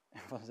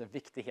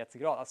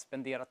viktighetsgrad, att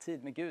spendera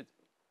tid med Gud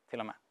till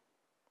och med.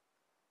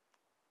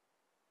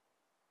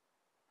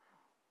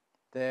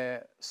 Det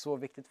är så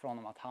viktigt för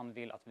honom att han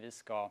vill att vi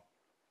ska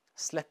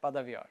släppa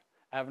det vi gör.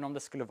 Även om det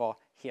skulle vara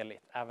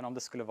heligt, även om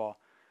det skulle vara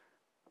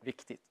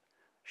viktigt.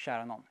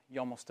 Kära någon,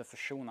 jag måste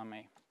försona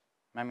mig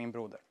med min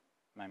broder,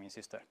 med min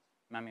syster,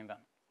 med min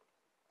vän.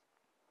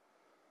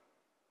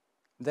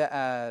 Det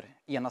är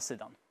ena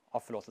sidan av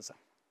förlåtelse.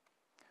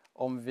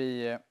 Om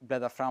vi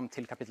bläddrar fram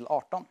till kapitel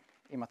 18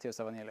 i Matteus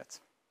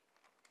evangeliet.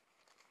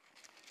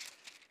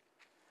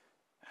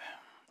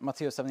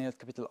 Matteus evangeliet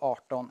kapitel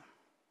 18.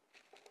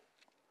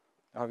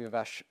 Där har vi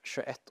vers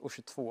 21 och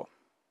 22.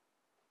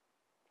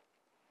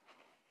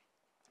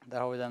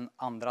 Där har vi den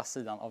andra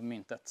sidan av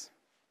myntet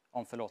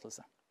om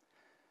förlåtelse.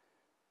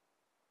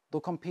 Då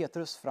kom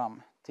Petrus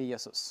fram till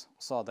Jesus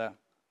och sade: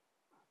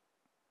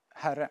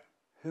 Herre,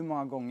 hur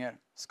många gånger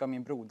ska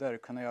min broder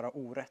kunna göra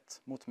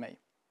orätt mot mig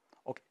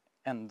och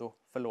ändå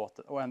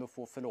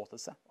få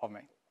förlåtelse av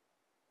mig?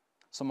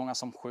 Så många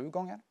som 7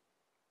 gånger?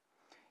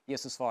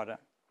 Jesus svarade: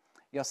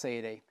 Jag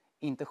säger dig,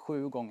 inte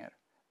 7 gånger,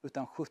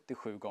 utan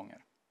 77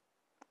 gånger.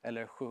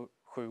 Eller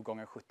 7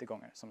 gånger 70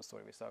 gånger, som det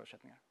står i vissa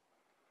översättningar.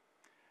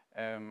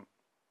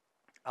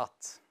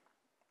 Att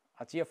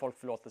ge folk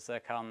förlåtelse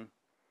kan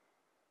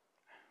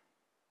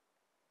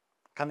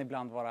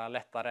ibland vara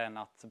lättare än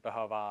att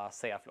behöva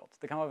säga förlåt.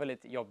 Det kan vara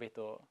väldigt jobbigt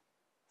att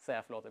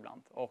säga förlåt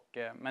ibland.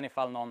 Men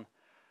ifall någon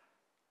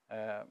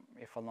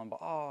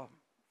bara,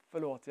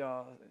 förlåt,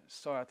 jag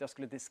sa att jag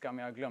skulle diska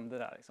men jag glömde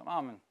det där.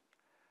 Liksom. Men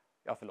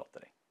jag förlåter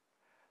dig.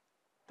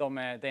 Det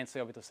är inte så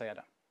jobbigt att säga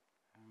det.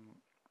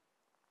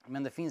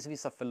 Men det finns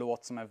vissa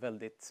förlåt som är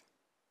väldigt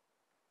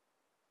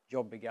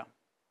jobbiga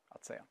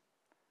att säga.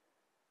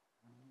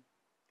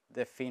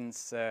 Det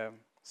finns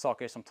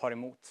saker som tar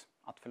emot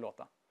att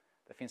förlåta.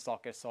 Det finns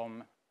saker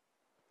som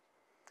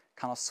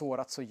kan ha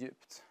sårat så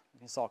djupt. Det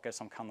finns saker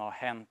som kan ha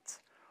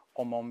hänt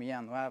om och om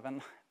igen. Och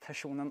även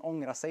personen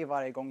ångrar sig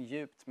varje gång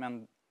djupt.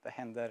 Men det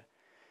händer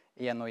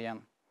igen och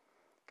igen.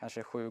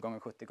 Kanske 7 gånger,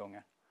 70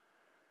 gånger.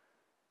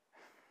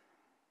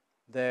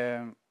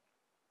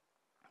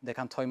 Det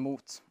kan ta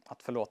emot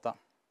att förlåta.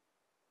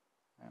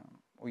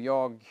 Och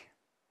jag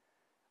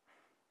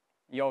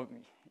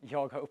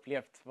har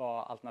upplevt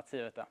vad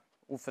alternativet är.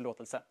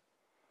 Oförlåtelse.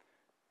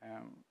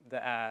 Det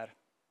är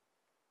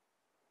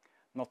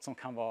något som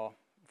kan vara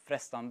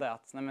frestande.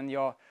 Att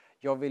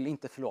jag vill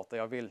inte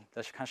förlåta.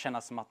 Det kan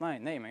kännas som att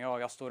men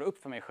jag står upp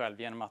för mig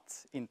själv genom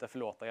att inte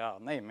förlåta.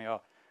 Jag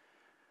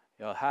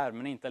är här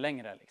men inte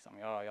längre. Liksom.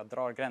 Jag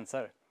drar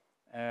gränser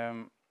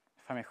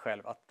för mig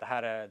själv. Att det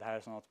här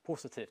är något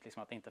positivt,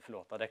 liksom, att inte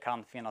förlåta. Det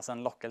kan finnas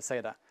en lockelse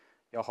i det.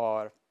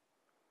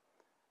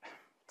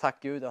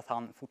 Tack Gud att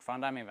han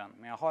fortfarande är min vän.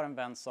 Men jag har en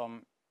vän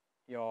som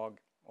jag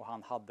och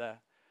han hade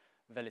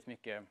väldigt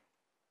mycket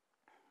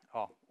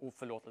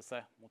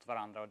oförlåtelse mot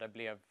varandra. Och det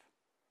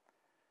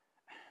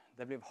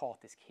blev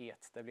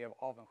hatiskhet, det blev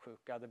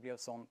avundsjuka, det blev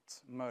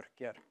sånt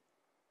mörker.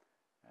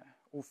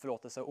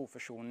 Oförlåtelse,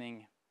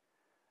 oförsoning.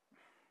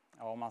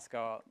 Om man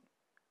ska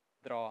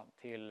dra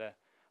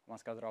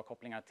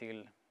kopplingar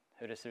till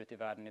hur det ser ut i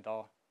världen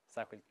idag.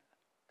 Särskilt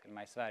till och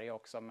med i Sverige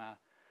också, med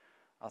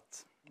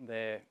att det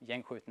är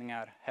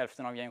gängskjutningar.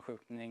 Hälften av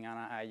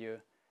gängskjutningarna är ju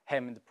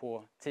hämnd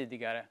på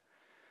tidigare.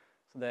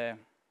 Så det är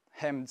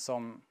hämnd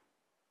som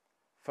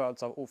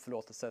föds av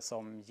oförlåtelse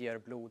som ger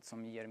blod,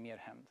 som ger mer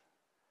hämnd.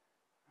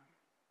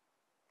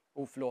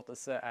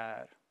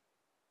 Oförlåtelse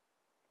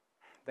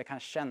det kan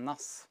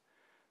kännas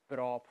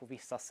bra på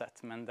vissa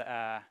sätt, men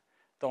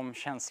de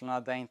känslorna,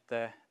 det är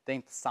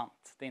inte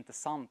sant. Det är inte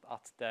sant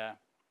att det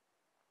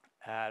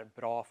är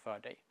bra för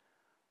dig.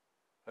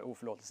 För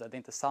oförlåtelse. Det är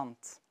inte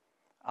sant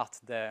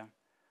att det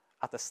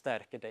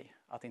stärker dig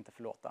att inte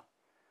förlåta.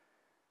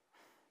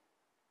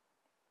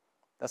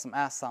 Det som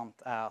är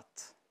sant är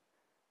att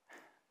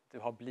du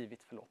har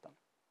blivit förlåten.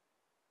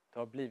 Du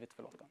har blivit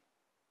förlåten.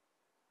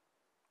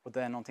 Och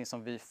det är någonting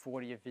som vi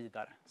får ge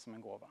vidare som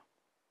en gåva.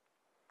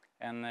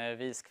 En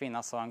vis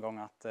kvinna sa en gång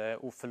att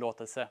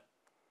oförlåtelse,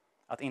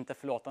 att inte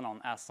förlåta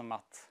någon, är som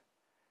att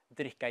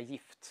dricka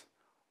gift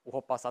och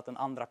hoppas att den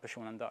andra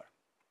personen dör.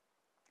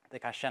 Det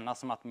kan kännas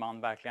som att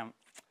man verkligen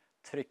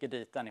trycker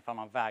dit den ifall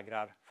man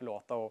vägrar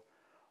förlåta och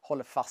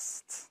håller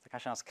fast. Det kan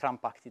kännas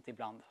krampaktigt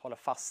ibland. Håller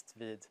fast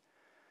vid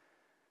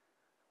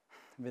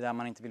det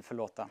man inte vill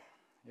förlåta.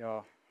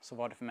 Ja, så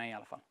var det för mig i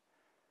alla fall.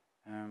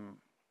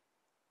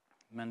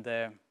 Men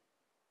det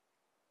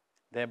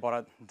är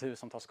bara du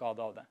som tar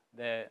skada av det.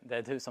 Det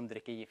är du som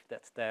dricker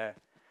giftet. Det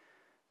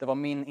var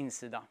min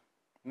insida,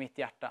 mitt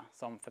hjärta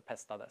som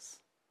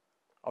förpestades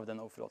av den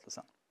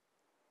oförlåtelsen.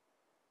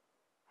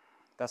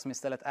 Det som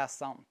istället är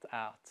sant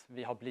är att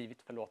vi har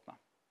blivit förlåtna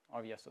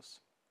av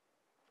Jesus.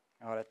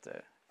 Jag har ett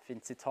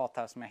fint citat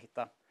här som jag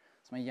hittar,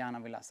 som jag gärna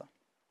vill läsa.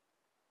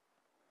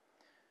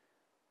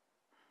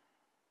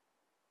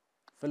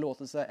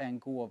 Förlåtelse är en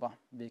gåva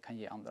vi kan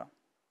ge andra.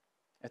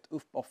 Ett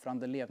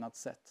uppoffrande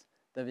levnadssätt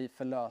där vi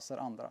förlöser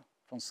andra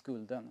från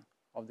skulden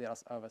av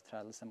deras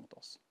överträdelse mot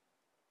oss.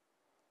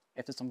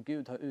 Eftersom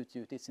Gud har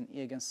utgjutit sin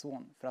egen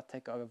son för att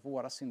täcka över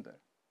våra synder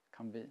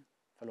kan vi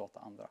förlåta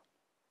andra.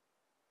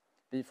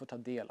 Vi får ta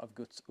del av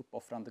Guds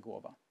uppoffrande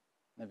gåva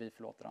när vi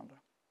förlåter andra.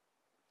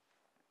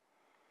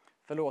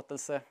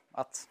 Förlåtelse,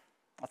 att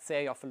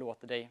säga jag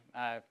förlåter dig,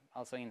 är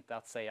alltså inte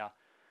att säga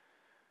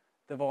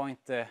det var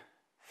inte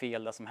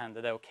fel det som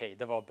hände, det är okej,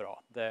 det var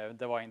bra,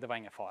 det var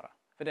ingen fara.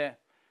 För det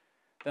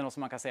är något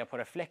som man kan säga på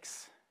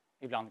reflex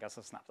ibland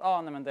ganska snabbt.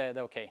 Nej men det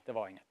är okej, det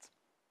var inget.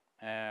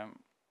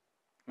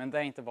 Men det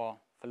är inte vad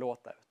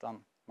förlåta,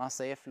 utan man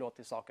säger förlåt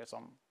till saker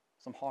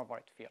som har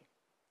varit fel.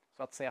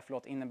 Så att säga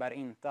förlåt innebär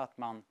inte att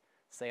man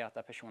säger att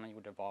det personen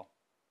gjorde var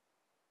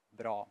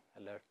bra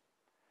eller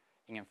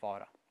ingen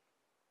fara.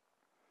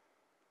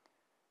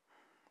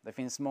 Det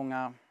finns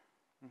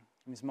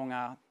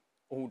många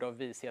ord av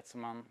vishet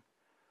som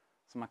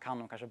man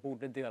kan och kanske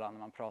borde dela när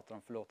man pratar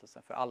om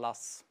förlåtelse. För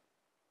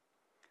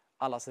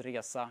allas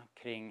resa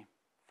kring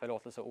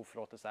förlåtelse och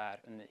oförlåtelse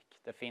är unik.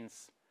 Det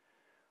finns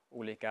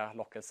olika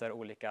lockelser,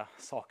 olika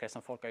saker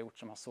som folk har gjort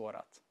som har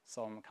sårat,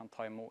 som kan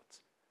ta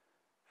emot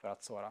för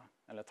att såra,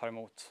 eller ta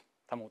emot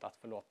att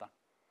förlåta.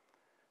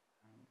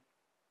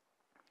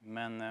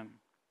 Men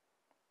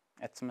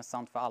ett som är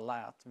sant för alla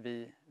är att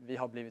vi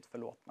har blivit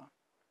förlåtna.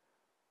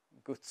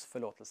 Guds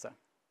förlåtelse.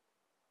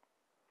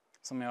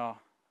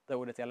 Det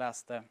ordet jag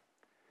läste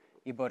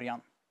i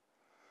början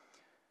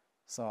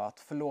sa att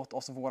förlåt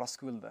oss våra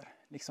skulder,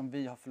 liksom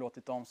vi har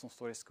förlåtit dem som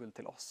står i skuld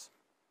till oss.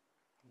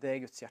 Det är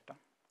Guds hjärta.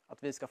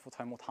 Att vi ska få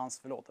ta emot hans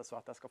förlåtelse och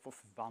att det ska få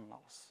förvandla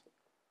oss.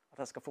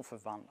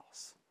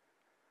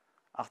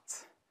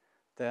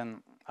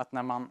 Att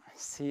när man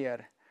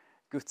ser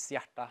Guds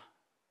hjärta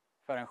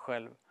för en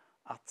själv,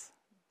 att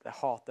det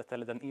hatet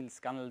eller den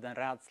ilskan eller den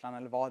rädslan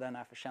eller vad den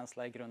är för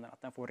känsla i grunden,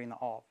 att den får rinna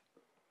av.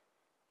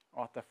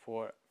 Och att det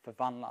får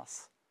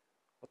förvandlas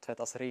och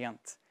tvättas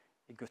rent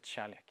i Guds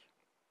kärlek.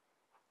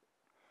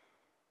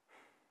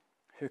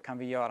 Hur kan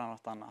vi göra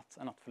något annat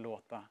än att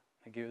förlåta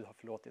när Gud har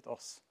förlåtit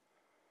oss?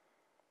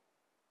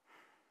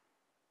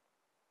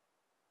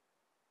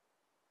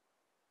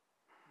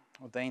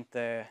 Och det är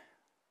inte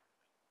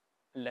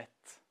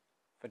lätt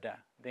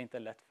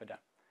för det.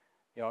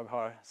 Jag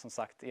har som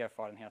sagt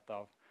erfarenhet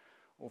av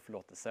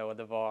oförlåtelse, och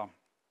det var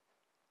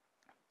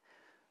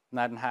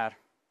när den här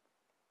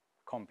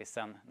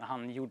kompisen, när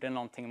han gjorde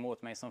någonting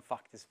mot mig som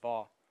faktiskt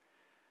var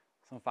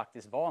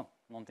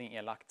någonting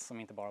elakt, som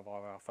inte bara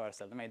var vad jag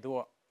föreställde mig.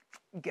 Då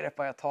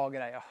greppade jag tag i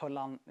det.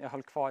 Jag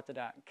höll kvar till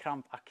det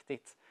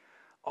krampaktigt.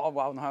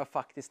 Wow, nu har jag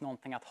faktiskt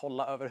någonting att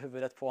hålla över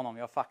huvudet på honom.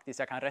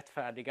 Jag kan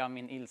rättfärdiga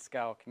min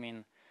ilska och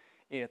min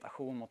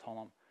irritation mot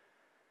honom.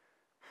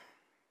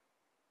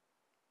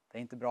 Det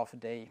är inte bra för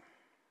dig,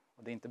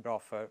 och det är inte bra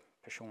för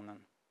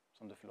personen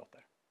som du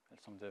förlåter.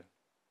 Eller som du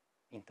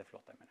inte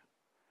förlåter med det.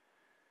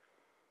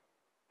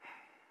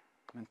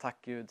 Men tack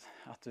Gud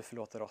att du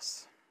förlåter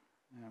oss.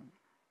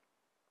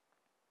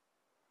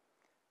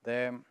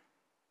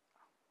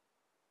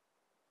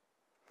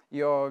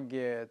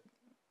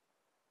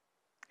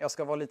 Jag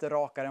ska vara lite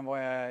rakare än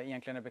vad jag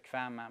egentligen är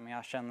bekväm med. Men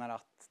jag känner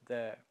att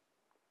det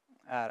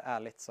är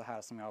ärligt så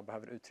här som jag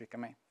behöver uttrycka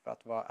mig. För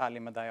att vara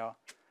ärlig med det jag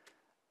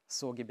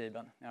såg i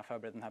Bibeln när jag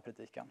förberedde den här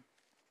predikan.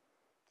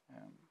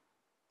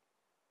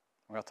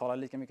 Och jag talar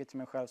lika mycket till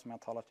mig själv som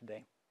jag talar till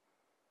dig.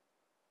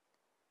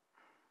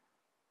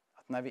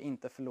 Att när vi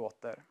inte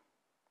förlåter,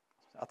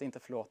 att inte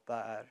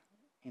förlåta är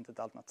inte ett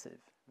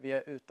alternativ. Vi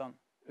är utan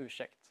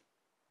ursäkt.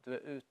 Du är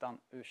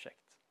utan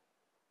ursäkt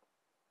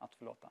att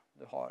förlåta.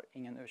 Du har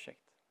ingen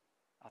ursäkt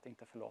att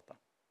inte förlåta.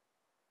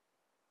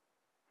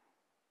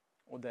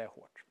 Och det är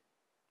hårt.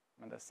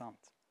 Men det är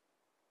sant.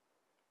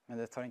 Men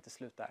det tar inte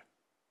slut där.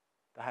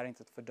 Det här är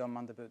inte ett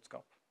fördömande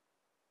budskap.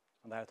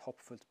 Det här är ett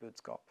hoppfullt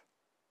budskap.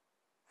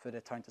 För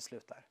det tar inte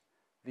slut där.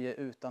 Vi är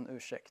utan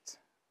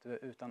ursäkt. Du är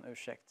utan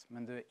ursäkt,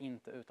 men du är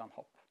inte utan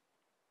hopp.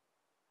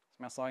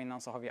 Som jag sa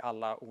innan så har vi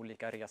alla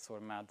olika resor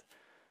med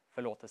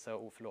förlåtelse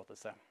och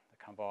oförlåtelse. Det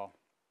kan vara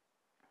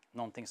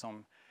någonting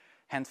som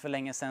hänt för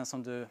länge sedan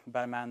som du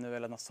bär med nu,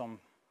 eller något som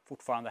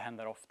fortfarande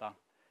händer ofta.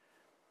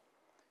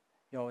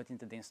 Jag vet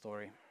inte din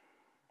story.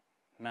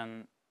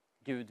 Men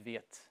Gud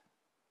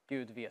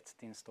vet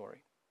din story.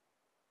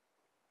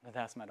 Det är det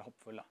här som är det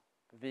hoppfulla.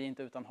 Vi är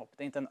inte utan hopp.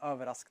 Det är inte en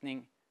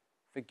överraskning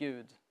för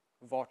Gud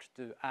vart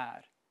du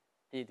är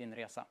i din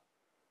resa.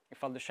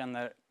 Ifall du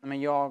känner,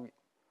 men jag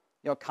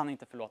kan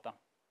inte förlåta.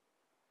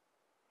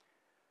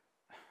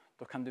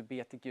 Då kan du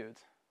be till Gud.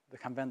 Du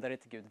kan vända dig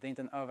till Gud. Det är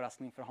inte en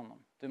överraskning för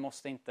honom. Du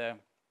måste inte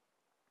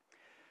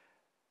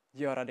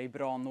göra dig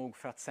bra nog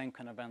för att sen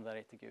kunna vända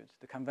dig till Gud.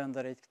 Du kan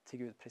vända dig till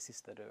Gud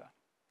precis där du är.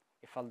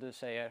 Ifall du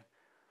säger,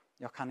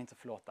 jag kan inte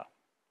förlåta.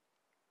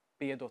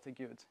 be då till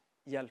Gud,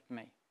 hjälp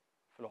mig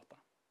förlåta.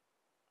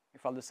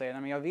 Ifall du säger,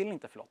 nej men jag vill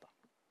inte förlåta.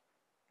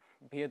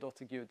 Be då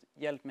till Gud,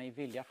 hjälp mig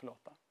vilja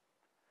förlåta.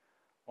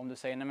 Om du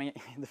säger, nej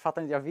men du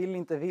fattar inte, jag vill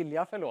inte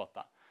vilja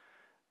förlåta.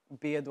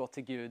 Be då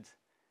till Gud,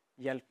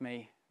 hjälp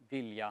mig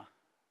vilja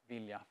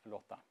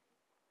förlåta.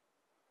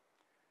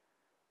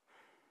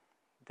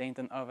 Det är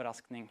inte en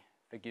överraskning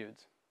för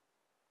Gud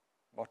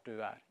vart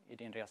du är i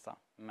din resa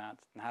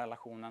med den här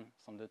relationen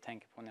som du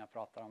tänker på när jag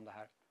pratar om det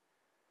här.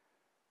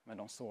 Med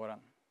de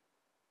såren.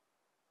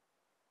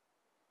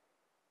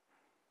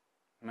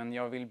 Men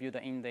jag vill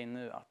bjuda in dig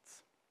nu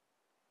att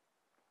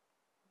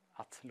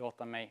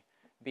låta mig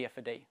be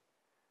för dig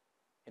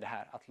i det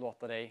här. Att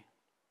låta dig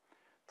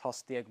ta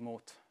steg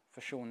mot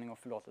försoning och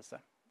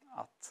förlåtelse.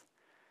 Att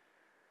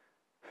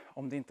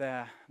om det inte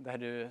är det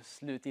du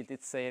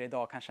slutgiltigt säger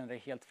idag, kan känna dig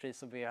helt fri,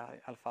 så ber jag i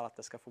alla fall att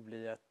det ska få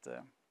bli ett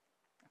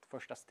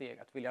första steg.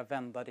 Att vilja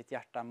vända ditt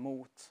hjärta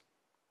mot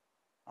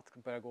att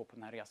börja gå på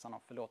den här resan av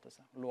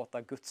förlåtelse. Och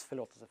låta Guds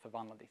förlåtelse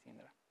förvandla ditt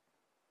inre.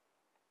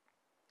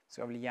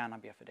 Så jag vill gärna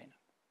be för dig nu.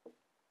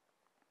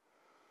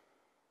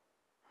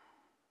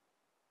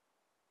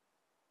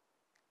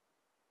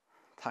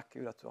 Tack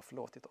Gud att du har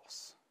förlåtit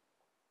oss.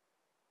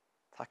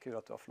 Tack Gud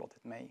att du har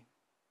förlåtit mig.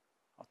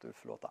 Att du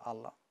förlåter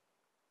alla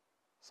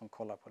som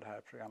kollar på det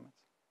här programmet.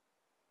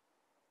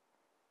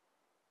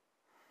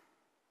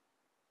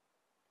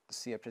 Du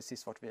ser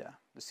precis vart vi är.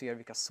 Du ser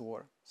vilka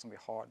sår som vi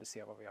har. Du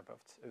ser vad vi har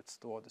behövt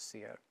utstå. Du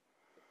ser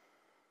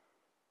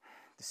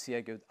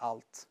Gud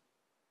allt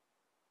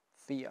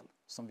fel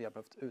som vi har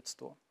behövt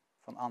utstå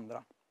från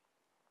andra.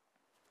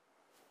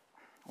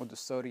 Och du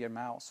sörjer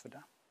med oss för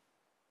det.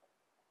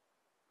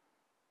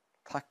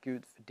 Tack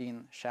Gud för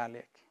din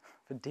kärlek.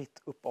 För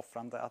ditt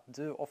uppoffrande. Att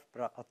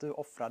du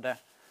offrade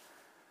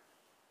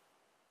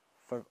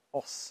för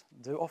oss.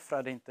 Du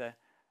offrade inte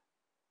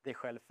dig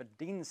själv för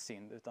din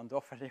synd, utan du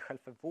offrar dig själv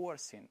för vår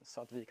synd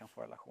så att vi kan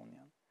få relation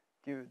igen.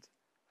 Gud,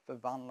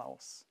 förvandla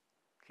oss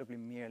till att bli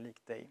mer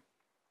lik dig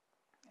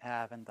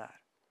även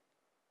där.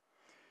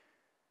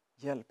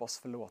 Hjälp oss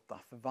förlåta,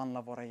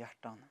 förvandla våra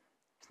hjärtan.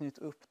 Knut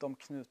upp de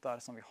knutar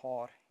som vi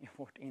har i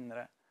vårt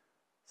inre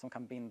som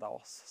kan binda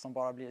oss, som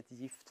bara blir ett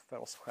gift för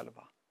oss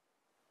själva.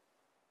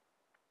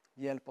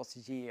 Hjälp oss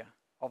ge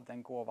av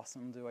den gåva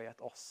som du har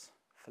gett oss,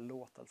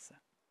 förlåtelse.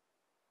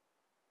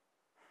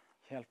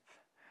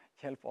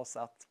 Hjälp oss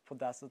att på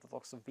det sättet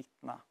också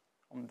vittna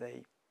om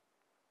dig.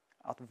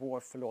 Att vår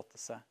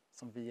förlåtelse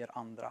som vi ger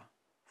andra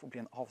får bli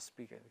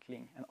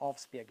en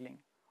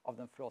avspegling av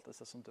den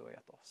förlåtelse som du har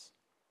gett oss.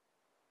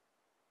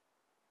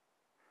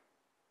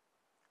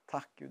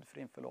 Tack Gud för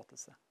din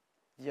förlåtelse.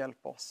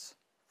 Hjälp oss,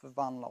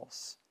 förvandla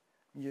oss,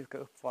 mjuka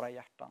upp våra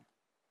hjärtan.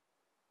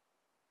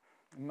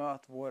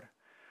 Möt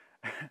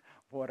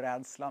vår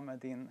rädsla med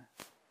din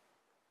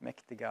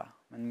mäktiga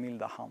men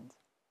milda hand.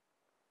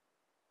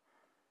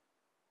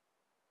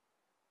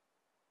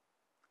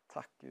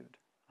 Tack Gud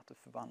att du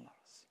förvandlar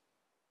oss.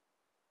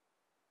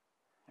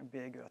 Jag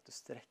ber Gud att du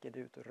sträcker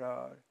dig ut och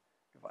rör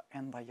i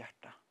varenda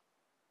hjärta.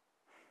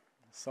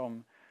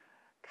 Som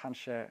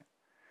kanske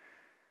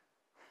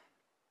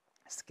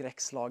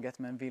skräckslaget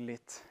men vill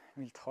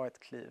ta ett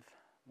kliv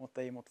mot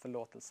dig, mot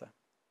förlåtelse.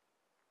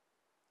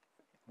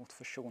 Mot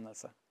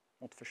försonelse,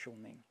 mot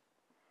försoning.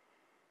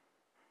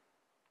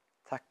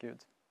 Tack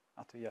Gud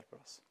att du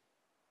hjälper oss.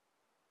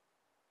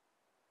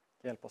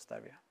 Hjälp oss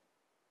där vi är.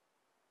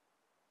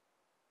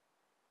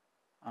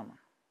 Amen.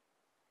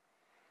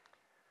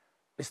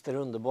 Visst är det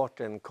underbart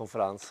en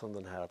konferens som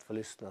den här att få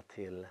lyssna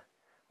till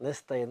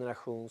nästa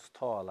generations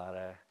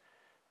talare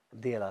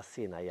dela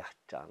sina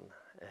hjärtan.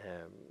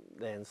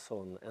 Det är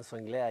en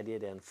sån glädje,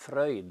 det är en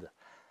fröjd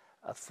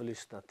att få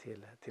lyssna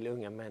till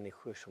unga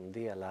människor som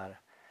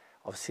delar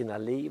av sina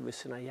liv och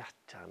sina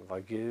hjärtan,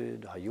 vad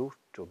Gud har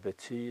gjort och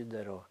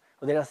betyder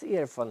och deras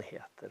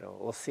erfarenheter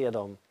och se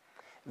dem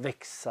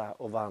växa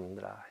och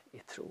vandra i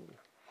tron.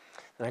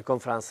 Den här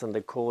konferensen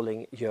The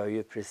Calling gör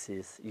ju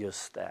precis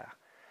just det.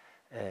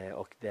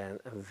 Och det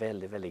är en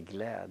väldigt, väldigt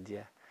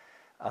glädje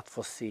att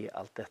få se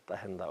allt detta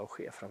hända och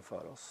ske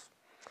framför oss.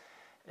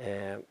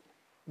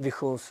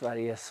 Vision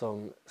Sverige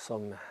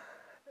som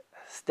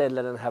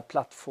ställer den här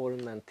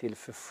plattformen till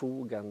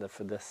förfogande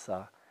för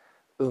dessa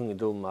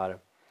ungdomar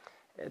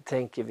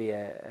tänker vi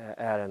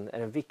är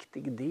en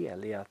viktig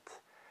del i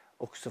att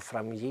också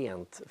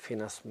framgent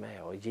finnas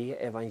med och ge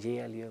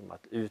evangelium,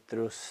 att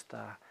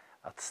utrusta,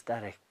 att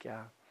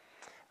stärka,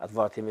 att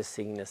vara till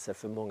välsignelse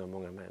för många,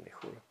 många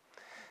människor.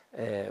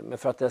 Men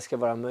för att det ska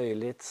vara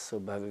möjligt så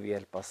behöver vi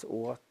hjälpas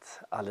åt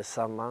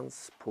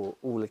allesammans på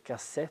olika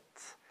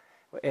sätt.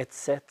 Och ett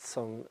sätt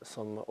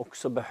som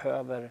också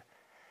behöver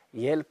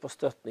hjälp och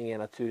stöttning är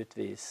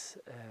naturligtvis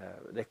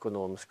det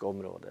ekonomiska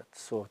området.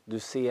 Så du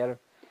ser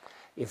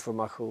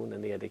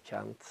informationen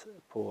nedikant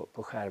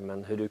på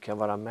skärmen hur du kan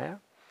vara med.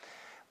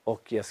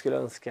 Och jag skulle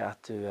önska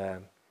att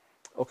du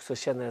också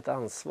känner ett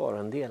ansvar och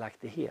en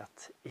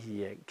delaktighet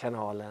i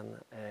kanalen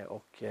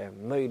och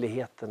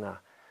möjligheterna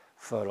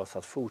för oss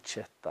att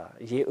fortsätta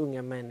ge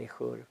unga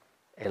människor,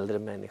 äldre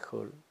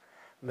människor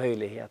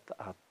möjlighet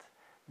att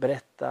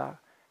berätta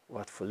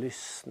och att få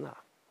lyssna.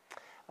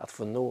 Att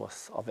få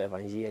nås av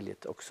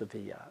evangeliet också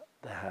via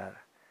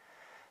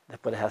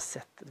på det här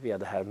sättet, via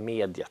det här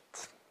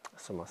mediet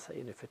som man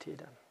säger nu för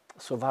tiden.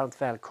 Så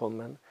varmt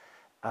välkommen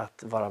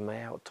att vara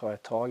med och ta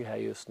ett tag här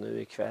just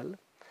nu ikväll.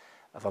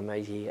 Att vara med och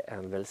ge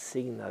en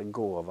välsignad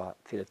gåva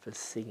till ett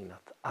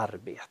välsignat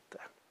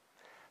arbete.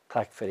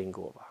 Tack för din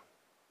gåva.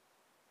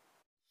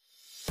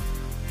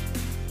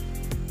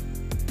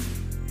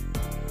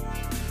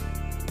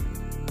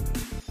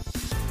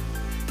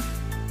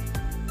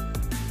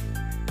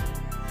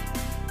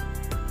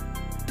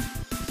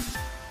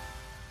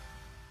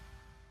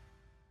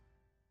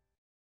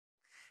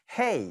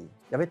 Hej!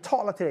 Jag vill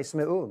tala till dig som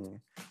är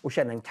ung och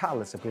känner en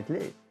kallelse på ditt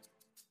liv.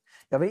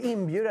 Jag vill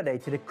inbjuda dig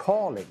till The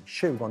Calling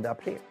 20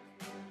 april.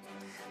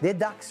 Det är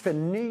dags för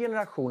en ny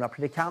generation av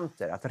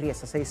predikanter att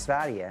resa sig i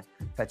Sverige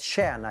för att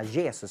tjäna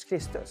Jesus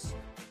Kristus.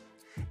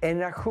 En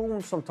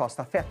generation som tar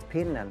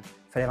stafettpinnen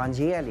för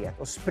evangeliet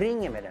och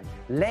springer med den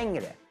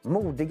längre,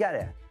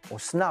 modigare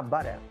och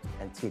snabbare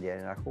än tidigare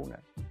generationer.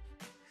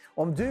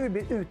 Om du vill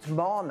bli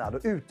utmanad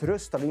och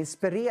utrustad och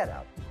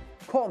inspirerad,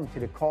 kom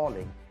till The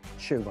Calling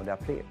 20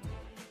 april.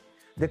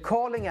 The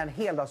Calling är en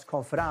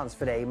heldagskonferens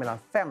för dig mellan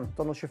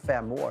 15 och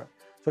 25 år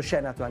som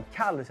känner att du har en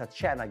kallelse att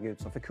tjäna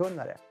Gud som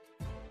förkunnare.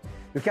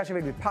 Du kanske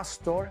vill bli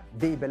pastor,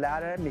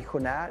 bibellärare,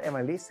 missionär,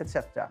 evangelist etc.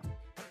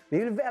 Vi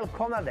vill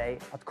välkomna dig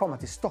att komma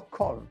till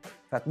Stockholm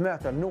för att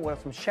möta några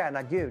som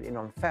tjänar Gud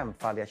inom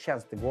femfaldiga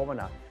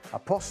tjänstegåvorna: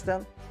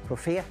 aposteln,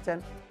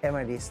 profeten,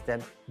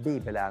 evangelisten,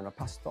 bibelläraren och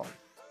pastorn.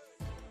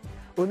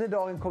 Under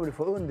dagen kommer du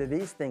få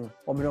undervisning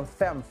om hur de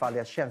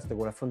femfaldiga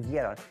tjänstegåvorna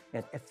fungerar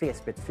enligt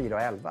Efesierbrevet 4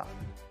 och 11.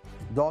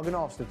 Dagen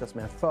avslutas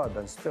med en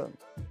förbönsstund.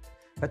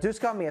 För att du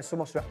ska vara med så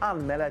måste du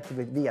anmäla dig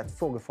via ett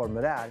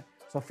frågeformulär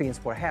som finns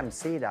på vår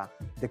hemsida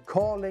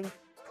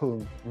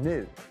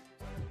thecalling.nu.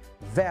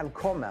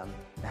 Välkommen!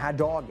 Den här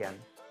dagen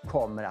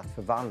kommer att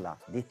förvandla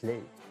ditt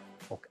liv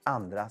och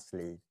andras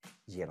liv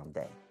genom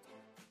dig.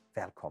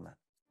 Välkommen!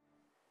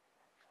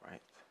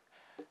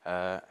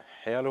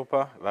 Hej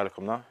allihopa,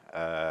 välkomna.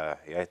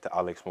 Jag heter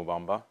Alex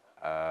Mobamba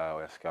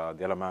och jag ska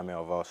dela med mig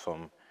av vad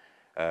som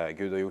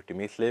Gud har gjort i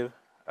mitt liv.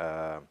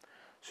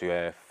 Så jag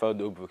är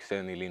född och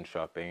uppvuxen i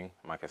Linköping.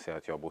 Man kan säga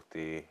att jag har bott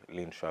i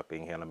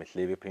Linköping hela mitt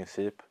liv i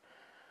princip.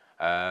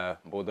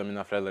 Båda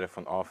mina föräldrar är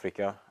från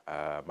Afrika.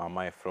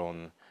 Mamma är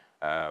från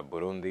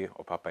Burundi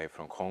och pappa är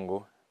från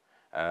Kongo.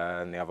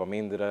 När jag var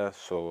mindre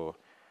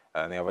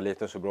när jag var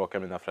liten så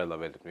bråkade mina föräldrar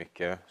väldigt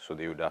mycket. Så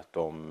det gjorde att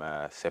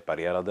de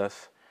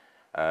separerades.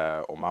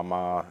 Och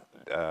mamma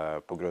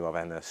på grund av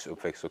hennes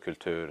uppväxt och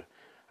kultur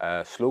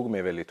slog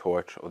mig väldigt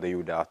hårt. Och det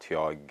gjorde att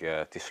jag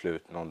till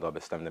slut någon dag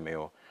bestämde mig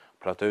att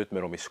prata ut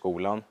med dem i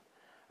skolan.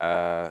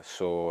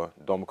 Så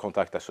de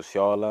kontaktade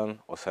socialen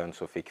och sen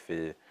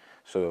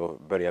så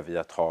började vi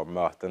att ha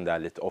möten där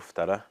lite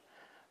oftare.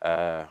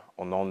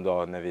 Och någon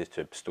dag när vi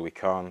typ stod i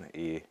kön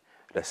i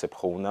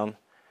receptionen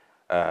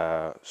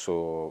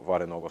så var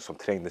det någon som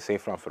trängde sig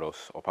framför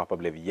oss och pappa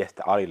blev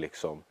jättearg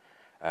liksom.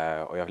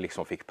 Och jag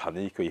liksom fick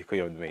panik och gick och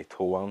gömde mig i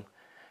toan.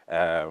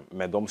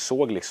 Men de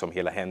såg liksom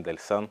hela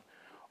händelsen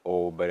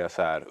och började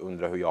så här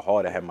undra hur jag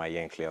har det hemma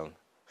egentligen.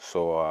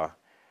 Så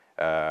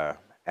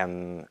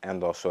en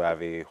dag så är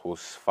vi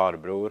hos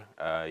farbror,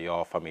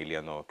 jag,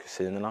 familjen och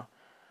kusinerna.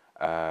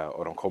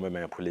 Och de kommer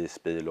med en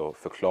polisbil och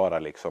förklarar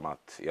liksom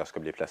att jag ska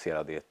bli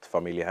placerad i ett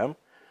familjehem.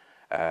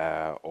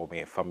 Och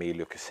min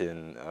familj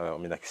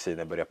och mina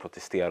kusiner börjar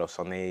protestera och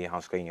sa nej,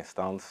 han ska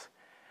ingenstans.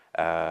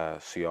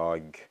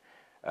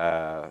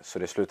 Så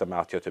det slutade med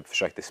att jag typ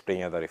försökte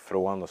springa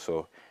därifrån och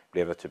så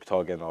blev jag typ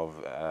tagen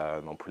av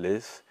någon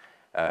polis.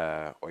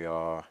 Och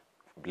jag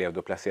blev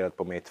då placerad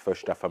på mitt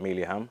första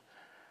familjehem.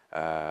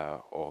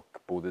 Och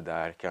bodde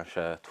där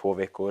kanske 2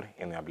 veckor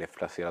innan jag blev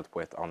placerad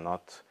på ett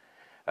annat.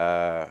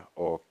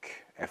 Och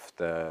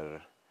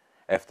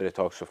efter ett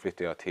tag så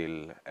flyttade jag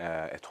till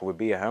ett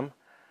HVB-hem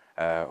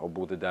och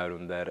bodde där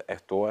under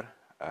 1 år.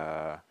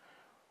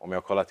 Om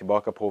jag kollar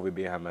tillbaka på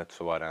HVB-hemmet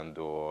så var det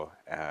ändå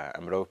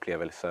en bra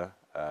upplevelse.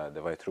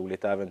 Det var ett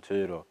roligt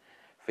äventyr och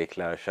fick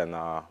lära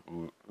känna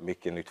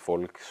mycket nytt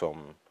folk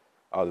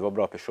det var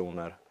bra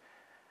personer.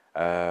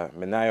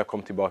 Men när jag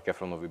kom tillbaka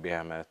från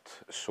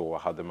HVB-hemmet så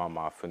hade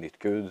mamma funnit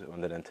Gud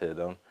under den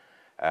tiden.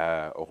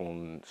 Och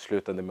hon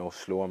slutade med att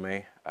slå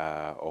mig.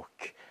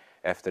 Och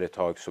efter ett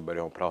tag så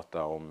började hon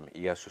prata om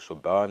Jesus och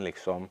bön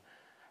liksom.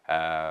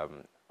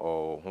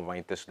 Och hon var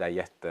inte så där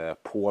jätte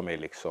på mig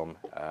liksom.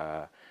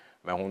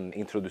 Men hon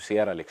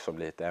introducerade liksom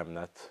lite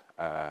ämnet.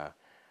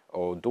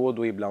 Och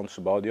då ibland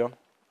så bad jag.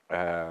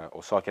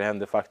 Och saker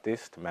hände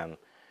faktiskt. Men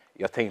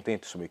jag tänkte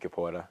inte så mycket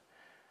på det.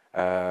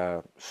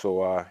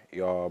 Så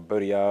jag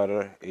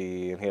börjar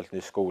i en helt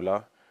ny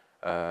skola.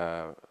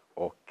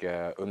 Och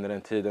under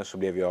den tiden så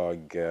blev jag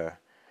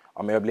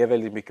blev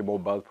väldigt mycket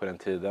mobbad på den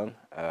tiden.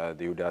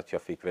 Det gjorde att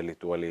jag fick väldigt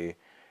dålig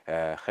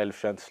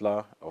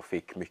självkänsla och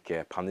fick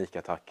mycket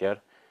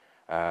panikattacker.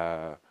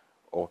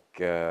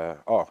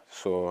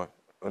 Så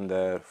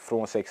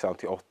från 6:an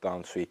till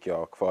 8:an så gick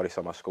jag kvar i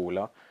samma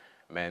skola.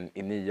 Men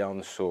i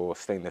 9:an så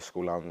stängde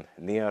skolan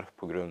ner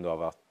på grund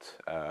av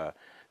att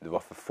det var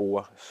för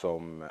få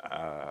som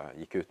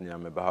gick ut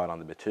 9:an med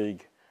behörande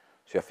betyg.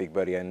 Så jag fick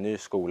börja i en ny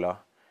skola.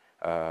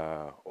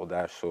 Och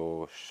där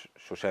så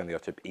kände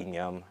jag typ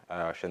ingen.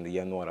 Jag kände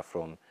igen några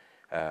från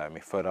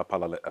min förra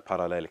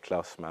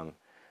parallellklass, men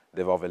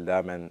det var väl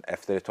där. Men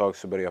efter ett tag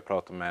så började jag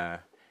prata med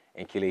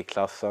en kille i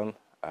klassen.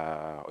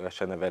 Och jag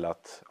kände väl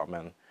att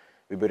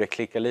vi började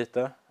klicka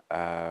lite.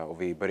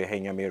 Och vi började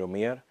hänga mer och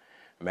mer.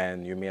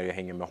 Men ju mer jag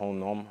hänger med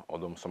honom och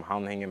de som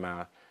han hänger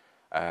med,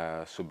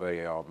 så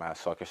började jag med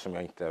saker som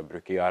jag inte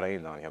brukar göra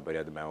innan. Jag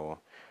började med att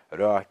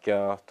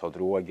röka, ta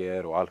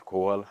droger och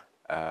alkohol.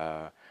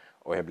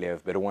 Och jag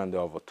blev beroende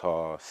av att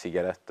ta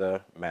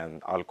cigaretter,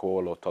 men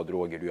alkohol och ta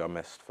droger gör jag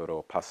mest för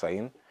att passa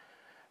in.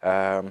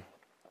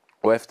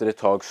 Och efter ett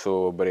tag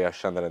så började jag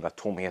känna den där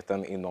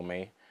tomheten inom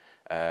mig.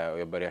 Och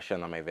jag började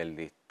känna mig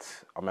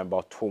väldigt,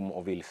 bara tom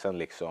och vilsen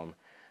liksom.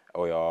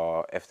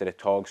 Och efter ett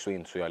tag så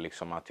insåg jag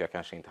liksom att jag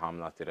kanske inte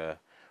hamnat i det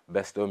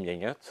bästa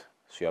umgänget.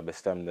 Så jag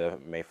bestämde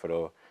mig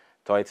för att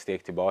ta ett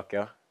steg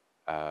tillbaka.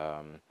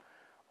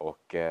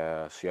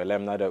 Så jag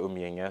lämnade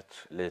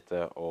umgänget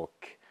lite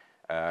och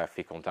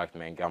fick kontakt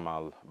med en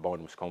gammal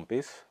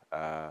barndomskompis.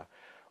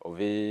 Och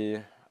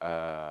vi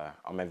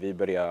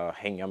började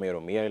hänga mer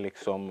och mer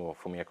liksom och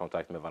få mer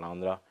kontakt med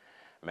varandra.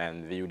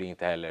 Men vi gjorde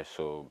inte heller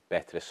så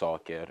bättre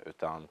saker,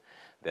 utan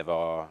det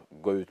var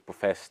gå ut på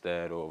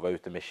fester och vara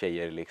ute med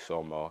tjejer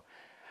liksom. Och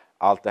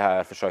allt det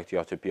här försökte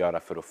jag typ göra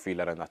för att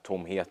fylla den här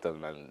tomheten,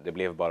 men det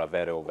blev bara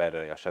värre och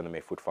värre. Jag kände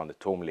mig fortfarande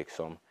tom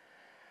liksom.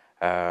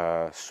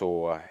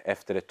 Så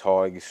efter ett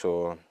tag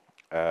så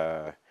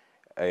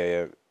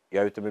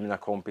jag är ute med mina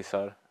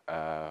kompisar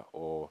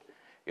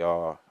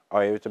jag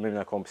är ute med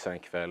mina kompisar en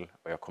kväll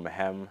och jag kommer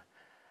hem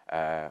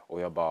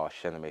och jag bara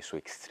känner mig så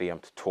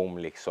extremt tom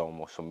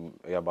liksom, och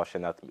jag bara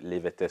känner att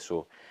livet är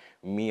så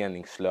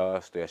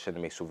meningslöst och jag känner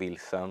mig så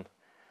vilsen.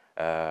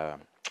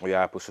 Och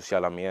jag är på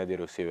sociala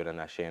medier och ser hur den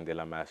här tjejen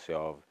delar med sig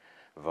av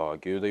vad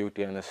Gud har gjort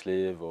i hennes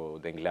liv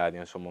och den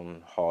glädjen som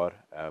hon har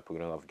på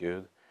grund av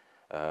Gud.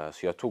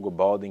 Så jag tog och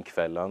bad den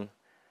kvällen.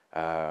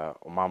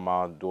 Och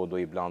mamma då och då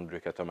ibland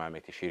brukar ta med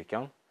mig till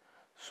kyrkan.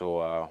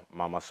 Så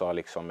mamma sa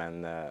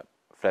liksom,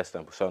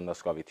 förresten på söndag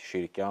ska vi till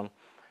kyrkan.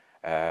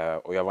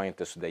 Och jag var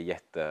inte så där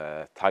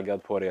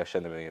jättetaggad på det. Jag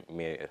kände mig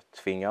mer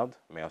tvingad.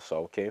 Men jag sa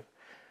okej.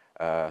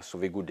 Så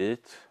vi går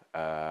dit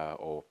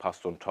och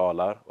pastorn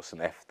talar. Och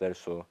sen efter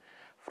så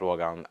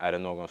frågar han, är det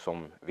någon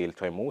som vill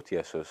ta emot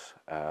Jesus?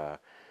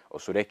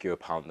 Och så räcker jag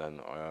upp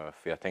handen.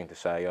 För jag tänkte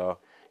så här,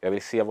 jag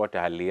vill se vart det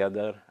här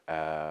leder.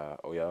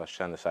 Och jag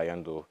kände så här, jag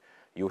ändå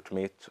gjort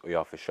mitt och jag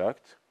har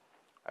försökt.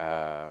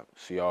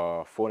 Så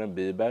jag får en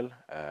bibel,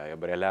 jag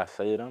börjar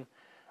läsa i den.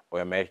 Och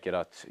jag märker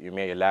att ju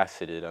mer jag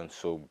läser i den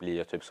så blir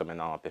jag typ som en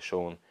annan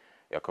person.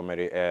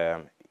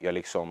 Jag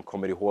liksom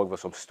kommer ihåg vad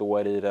som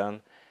står i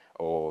den.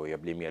 Och jag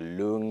blir mer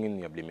lugn,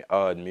 jag blir mer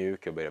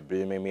ödmjuk, jag börjar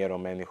bry mig mer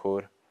om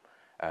människor.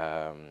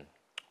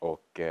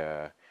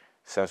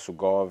 Sen så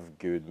gav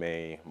Gud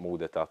mig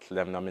modet att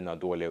lämna mina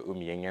dåliga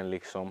umgängen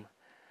liksom.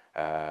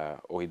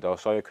 Och idag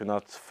så har jag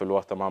kunnat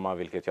förlåta mamma,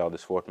 vilket jag hade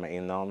svårt med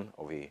innan.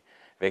 Och vi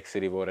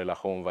växer i vår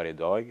relation varje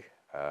dag.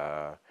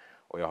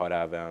 Och jag har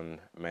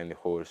även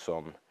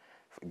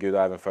Gud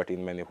har även fört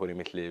in människor i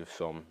mitt liv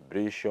som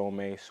bryr sig om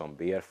mig, som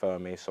ber för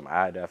mig, som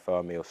är där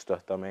för mig och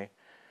stöttar mig.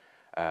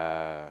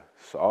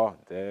 Så ja,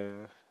 det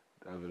är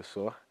väl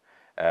så.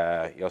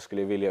 Jag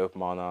skulle vilja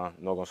uppmana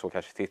någon som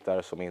kanske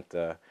tittar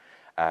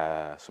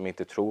som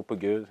inte tror på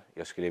Gud.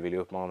 Jag skulle vilja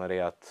uppmana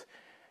dig att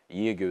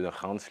ge Gud en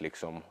chans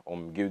liksom.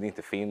 Om Gud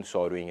inte finns så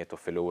har du inget att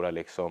förlora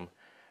liksom.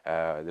 Det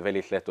är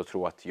väldigt lätt att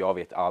tro att jag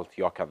vet allt,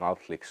 jag kan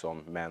allt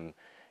liksom. Men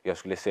jag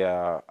skulle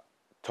säga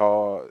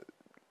ta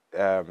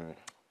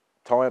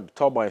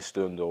bara en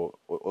stund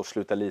och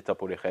sluta lita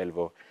på dig själv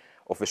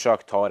och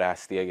försök ta det här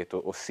steget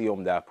och se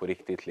om det är på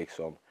riktigt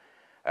liksom.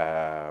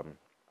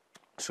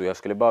 Så jag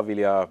skulle bara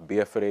vilja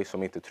be för dig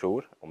som inte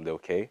tror, om det är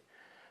okej.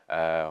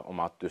 Om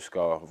att du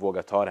ska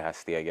våga ta det här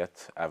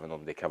steget, även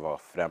om det kan vara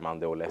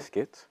främmande och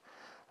läskigt.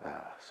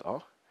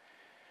 Så.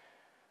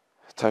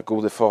 Tack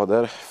gode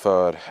Fader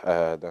för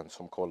den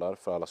som kollar,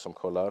 för alla som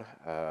kollar.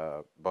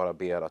 Bara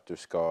ber att du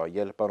ska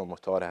hjälpa dem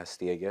att ta det här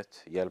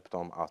steget. Hjälp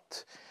dem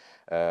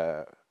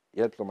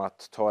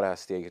att ta det här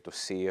steget och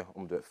se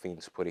om det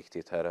finns på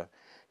riktigt, Herre.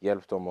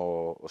 Hjälp dem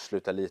att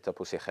sluta lita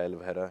på sig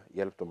själv, Herre.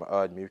 Hjälp dem att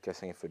ödmjuka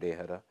sig inför det,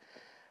 Herre.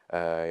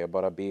 Jag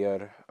bara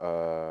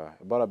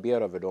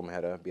ber över dem,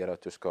 Herre. Ber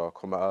att du ska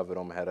komma över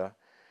dem, Herre.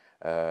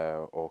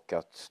 Och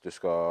att du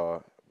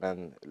ska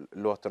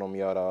låta dem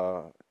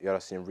göra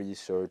sin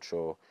research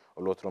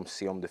och låta dem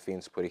se om det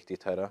finns på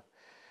riktigt, Herre.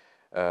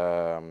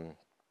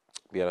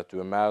 Ber att du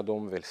är med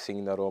dem,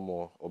 välsignar dem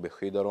och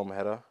beskyddar dem,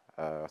 Herre.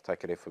 Jag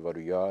tackar dig för vad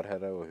du gör,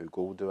 Herre, och hur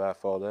god du är,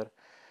 Fader.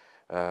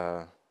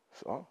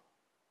 Så,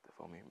 det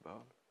var min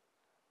bön.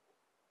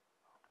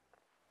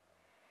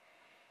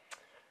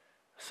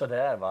 Så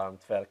där,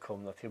 varmt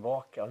välkomna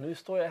tillbaka. Och nu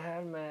står jag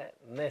här med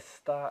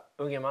nästa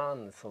unge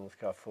man som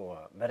ska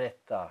få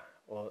berätta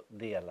och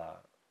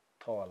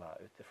tala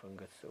utifrån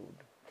Guds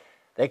ord.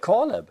 Det är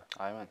Caleb.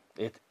 Jajamän.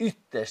 Det är ett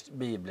ytterst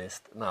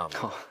bibliskt namn.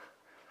 Jag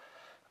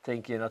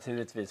tänker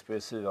naturligtvis på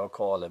Josua och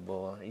Caleb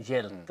och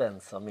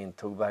hjälten som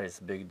intog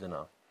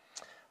bergsbygderna.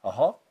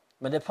 Jaha,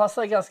 men det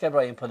passar ganska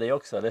bra in på dig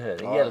också, eller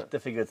hur? En hjälte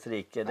för Guds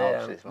rike, det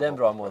är en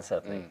bra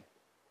målsättning.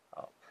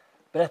 Ja.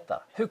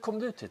 Berätta, hur kom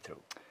du till tro?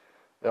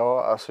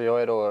 Ja, alltså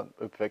jag är då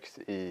uppväxt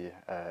i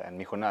en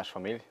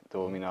missionärsfamilj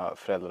då mina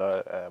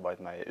föräldrar varit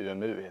med i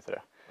UMU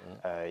heter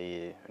det,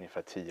 i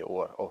ungefär 10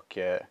 år. Och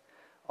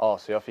ja,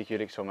 så jag fick ju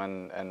liksom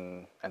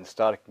en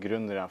stark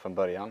grund redan från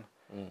början.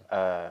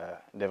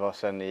 Det var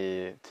sen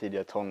i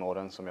tidiga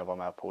tonåren som jag var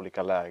med på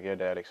olika läger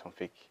där jag liksom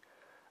fick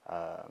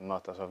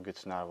mötas av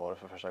Guds närvaro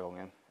för första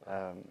gången.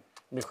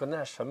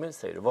 Missionärsfamilj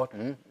säger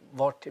du.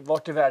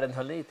 Vart i världen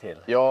höll ni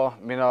till? Ja,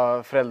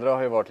 mina föräldrar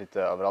har ju varit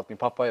lite överallt. Min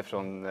pappa är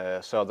från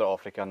södra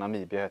Afrika,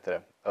 Namibia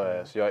heter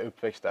det. Så jag är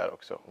uppväxt där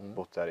också,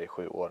 bott där i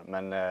 7 år.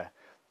 Men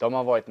de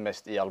har varit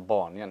mest i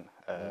Albanien.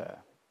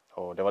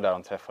 Och det var där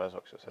de träffades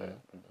också. Så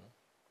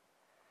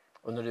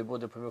Och när du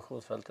bodde på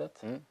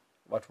missionsfältet,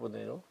 vart bodde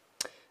ni då?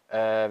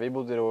 Vi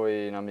bodde då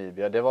i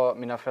Namibia.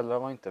 Mina föräldrar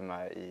var inte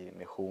med i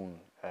mission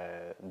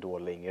då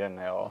längre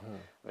när jag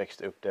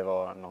växte upp. Det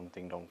var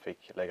någonting de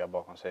fick lägga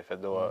bakom sig. För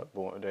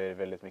då är det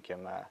väldigt mycket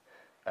med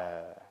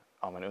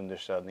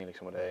understödning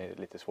liksom, och det är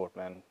lite svårt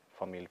med en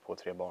familj på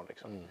 3 barn.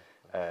 Liksom.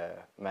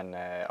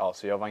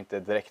 Så jag var inte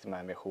direkt med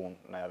i mission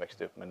när jag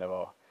växte upp. Men det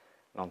var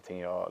någonting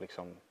jag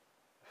liksom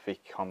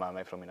fick ha med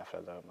mig från mina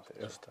föräldrar. Om man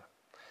säger Just det.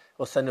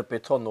 Och sen uppe i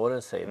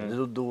tonåren säger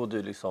du, då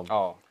du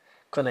liksom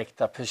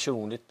connecta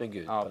personligt med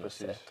Gud på något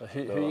sätt. Och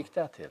hur gick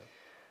det till?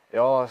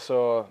 Ja,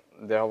 så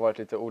det har varit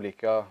lite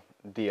olika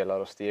delar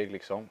och steg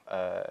liksom.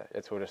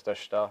 Jag tror det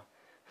största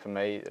för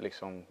mig,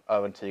 liksom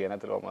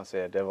övertygandet eller vad man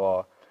säger, det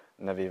var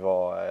när vi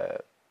var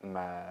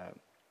med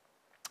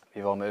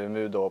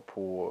UMU då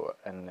på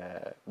en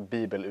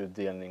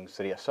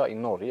bibelutdelningsresa i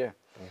Norge.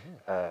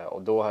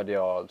 Och då hade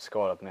jag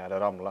skadat när jag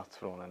hade ramlat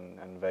från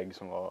en vägg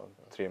som var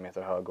 3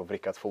 meter hög och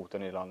vrickat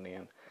foten i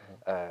landningen.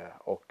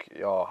 Och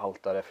jag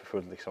haltade för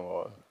fullt liksom,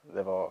 och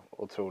det var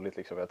otroligt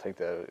liksom. Jag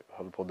tänkte jag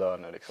höll på att dö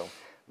nu liksom.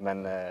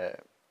 Men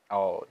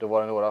då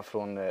var det några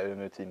från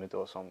UMU-teamet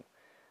då som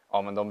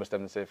men de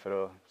bestämde sig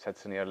för att sätta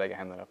sig ner och lägga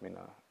händerna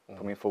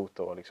på min fot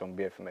och liksom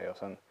be för mig. Och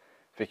sen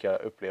fick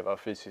jag uppleva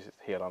fysiskt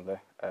helande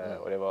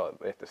och det var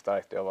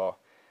jättestarkt. Jag var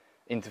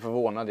inte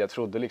förvånad, jag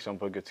trodde liksom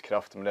på Guds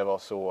kraft, men det var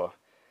så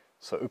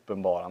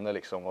uppenbarande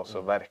liksom och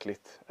så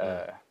verkligt.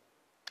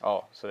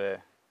 Så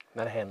det...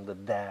 När det hände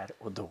där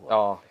och då.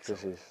 Ja, liksom.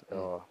 Precis.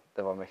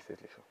 Det var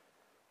mäktigt liksom.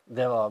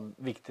 Det var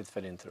viktigt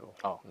för din tro.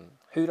 Ja.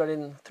 Hur har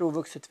din tro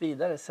vuxit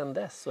vidare sedan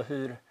dess? Och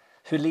hur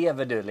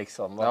lever du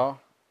liksom?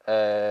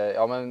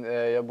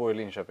 Jag bor i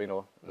Linköping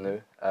då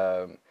nu.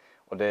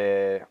 Och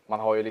man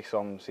har ju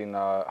liksom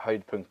sina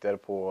höjdpunkter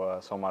på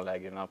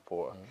sommarlägren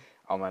på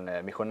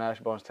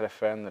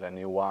missionärsbarnsträffen eller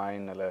New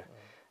Wine eller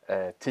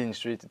Teen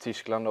Street i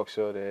Tyskland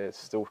också. Det är ett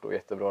stort och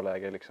jättebra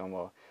läger liksom.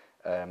 Och,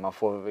 man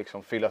får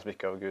liksom fyllas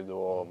mycket av Gud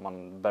och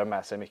man bär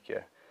med sig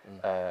mycket.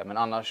 Men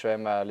annars så är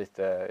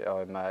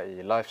jag med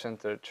i Life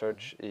Center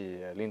Church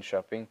i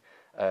Linköping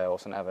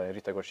och sen även i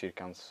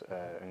Ryttargårdskyrkans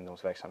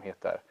ungdomsverksamhet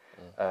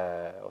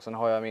där. Och sen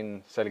har jag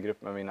min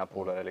cellgrupp med mina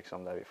polare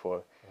liksom, där vi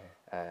får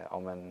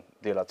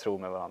dela tro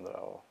med varandra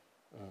och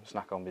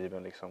snacka om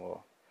Bibeln liksom,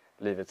 och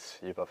livets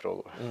djupa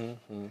frågor.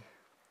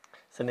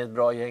 Sen är det ett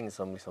bra gäng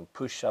som liksom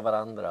pushar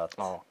varandra att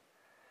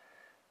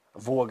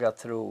våga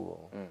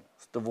tro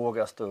och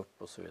våga stå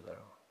upp och så vidare.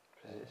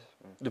 Precis.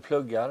 Du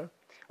pluggar?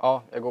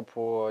 Ja, jag går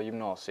på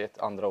gymnasiet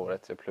andra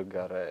året. Jag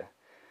pluggar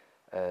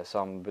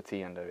som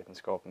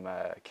beteendevetenskap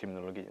med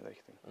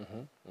kriminologiinriktning.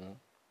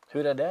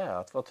 Hur är det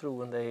att vara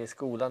troende i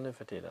skolan nu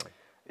för tiden?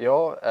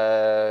 Ja,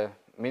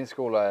 min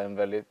skola är en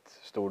väldigt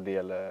stor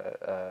del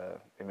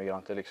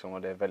immigranter liksom,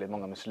 och det är väldigt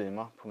många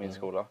muslimer på min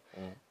skola.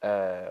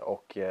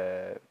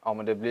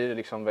 Men det blir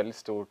liksom väldigt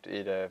stort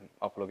i det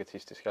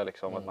apologetistiska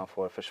liksom, att man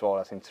får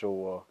försvara sin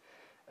tro och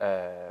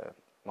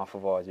man får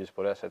vara ett ljus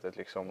på det sättet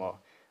liksom. Och,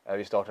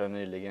 vi startade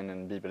nyligen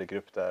en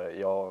bibelgrupp där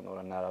jag och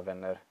några nära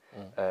vänner,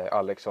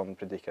 Alex som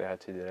predikade här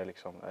tidigare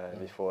liksom,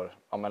 vi får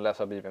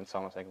läsa Bibeln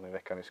tillsammans en gång i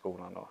veckan i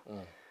skolan och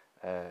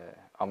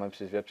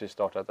vi har precis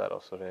startat där då,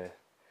 så det är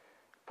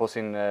på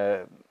sin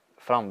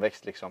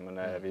framväxt liksom,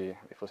 men vi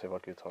får se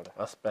vart Gud tar det.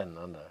 Vad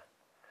spännande.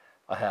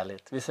 Vad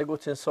härligt. Vi ska gå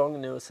till en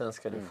sång nu och sen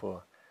ska du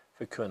få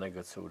förkunna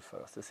Guds ord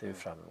för oss. Det ser vi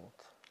fram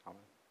emot.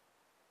 Amen.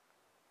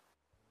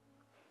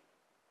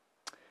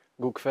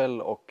 God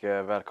kväll och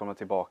välkomna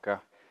tillbaka.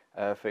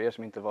 För er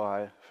som inte var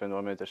här för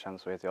några minuter sedan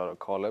så heter jag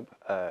Caleb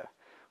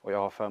och jag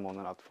har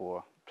förmånen att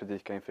få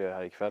predika inför er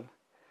här ikväll.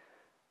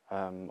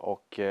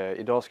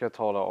 Idag ska jag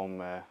tala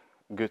om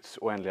Guds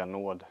oändliga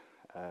nåd.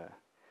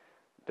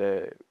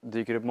 Det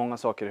dyker upp många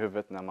saker i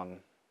huvudet när man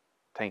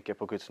tänker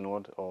på Guds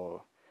nåd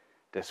och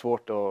det är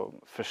svårt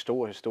att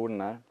förstå hur stor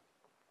den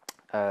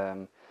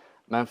är.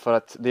 Men för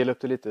att dela upp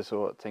det lite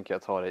så tänker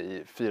jag ta det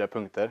i 4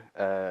 punkter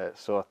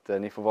så att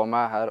ni får vara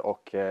med här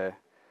och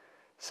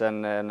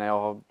sen när jag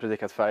har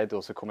predikat färdigt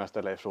då så kommer jag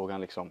ställa er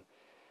frågan liksom,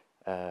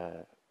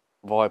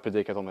 vad har jag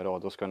predikat om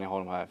idag? Då ska ni ha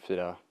de här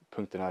 4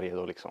 punkterna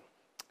redo liksom.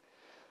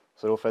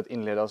 Så då för att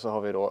inleda så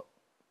har vi då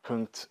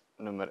punkt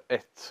nummer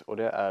 1 och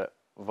det är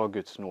vad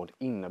Guds nåd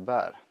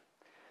innebär.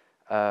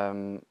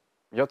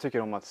 Jag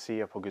tycker om att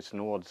se på Guds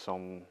nåd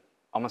som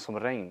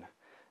regn.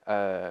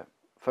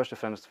 Först och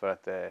främst för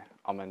att det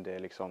är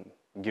liksom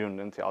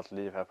grunden till allt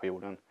liv här på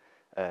jorden.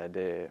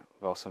 Det är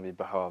vad som vi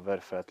behöver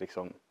för att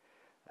liksom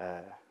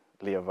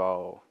leva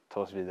och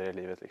ta oss vidare i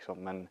livet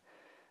liksom. Men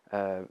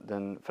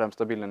den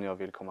främsta bilden jag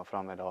vill komma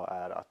fram med idag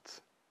är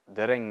att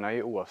det regnar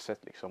ju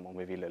oavsett liksom, om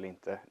vi vill eller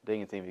inte. Det är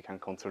ingenting vi kan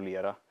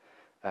kontrollera.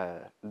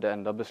 Det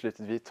enda beslutet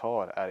vi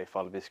tar är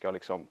ifall vi ska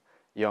liksom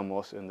gömma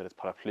oss under ett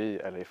paraply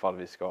eller ifall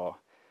vi ska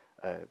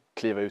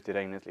kliva ut i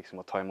regnet liksom,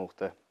 och ta emot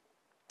det.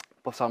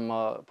 På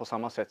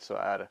samma sätt så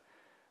är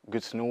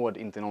Guds nåd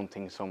inte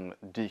någonting som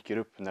dyker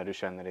upp när du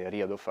känner dig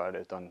redo för det,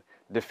 utan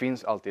det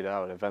finns alltid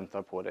där och det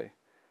väntar på dig.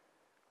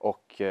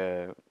 Och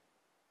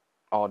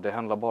det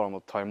handlar bara om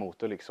att ta emot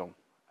det liksom.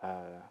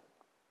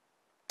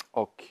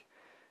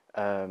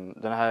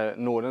 Den här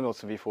nåden då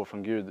som vi får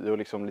från Gud, det är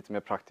liksom lite mer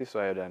praktiskt så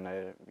är det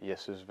när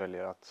Jesus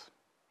väljer att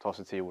ta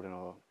sig till jorden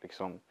och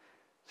liksom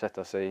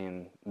sätta sig i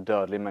en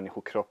dödlig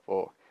människokropp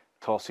och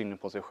ta synden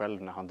på sig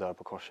själv när han dör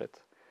på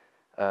korset.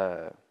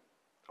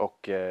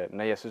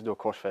 När Jesus då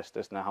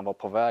korsfästes, när han var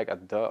på väg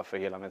att dö för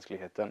hela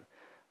mänskligheten,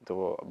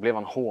 då blev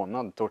han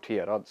hånad,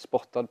 torterad,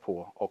 spottad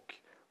på och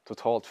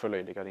totalt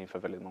förlöjligad inför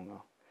väldigt många.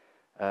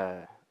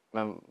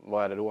 Men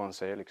vad är det då han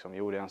säger liksom?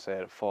 Jo, det han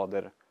säger,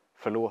 Fader,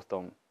 förlåt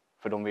dem,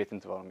 för de vet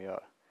inte vad de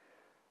gör.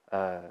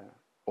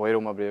 Och i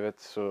Romarbrevet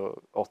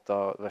så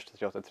 8, vers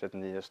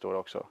 38-39 står det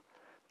också: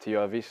 Ty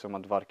jag är viss om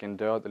att varken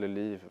död eller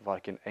liv,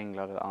 varken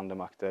änglar eller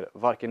andemakter,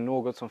 varken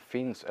något som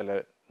finns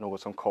eller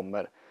något som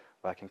kommer,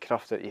 varken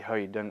krafter i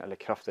höjden eller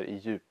krafter i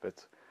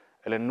djupet,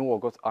 eller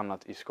något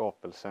annat i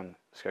skapelsen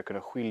ska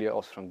kunna skilja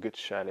oss från Guds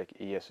kärlek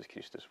i Jesus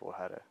Kristus vår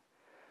Herre.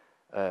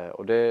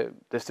 Och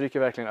det stryker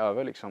verkligen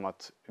över liksom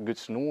att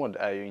Guds nåd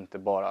är ju inte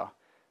bara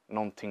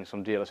någonting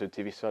som delas ut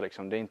till vissa.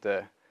 Liksom. Det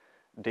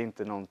är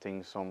inte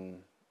någonting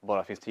som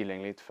bara finns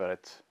tillgängligt för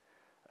ett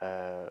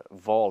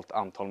valt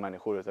antal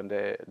människor, utan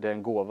det är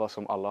en gåva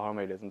som alla har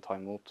möjlighet att ta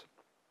emot.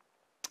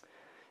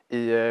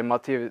 I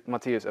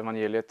Matteus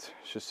evangeliet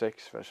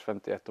 26, vers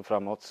 51 och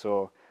framåt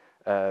så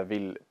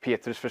vill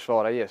Petrus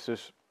försvara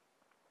Jesus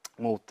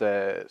mot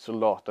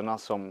soldaterna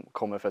som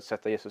kommer för att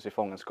sätta Jesus i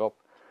fångenskap.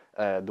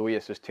 Då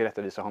Jesus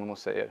tillrättavisar honom och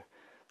säger: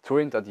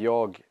 Tror inte att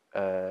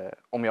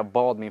om jag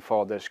bad min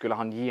fader, skulle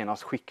han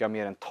genast skicka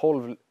mer än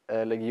 12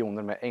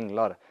 legioner med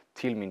änglar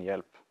till min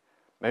hjälp.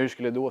 Men hur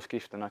skulle då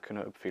skrifterna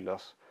kunna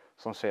uppfyllas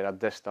som säger att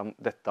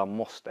detta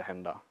måste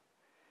hända?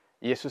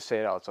 Jesus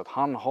säger alltså att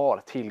han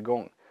har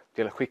tillgång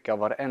till att skicka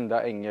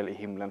varenda ängel i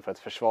himlen för att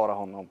försvara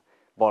honom,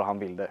 bara han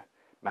vill det.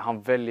 Men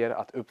han väljer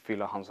att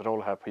uppfylla hans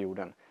roll här på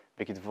jorden,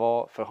 vilket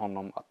var för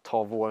honom att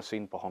ta vår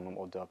synd på honom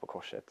och dö på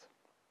korset.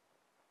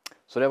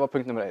 Så det var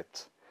punkt nummer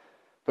 1.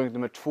 Punkt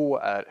nummer 2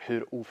 är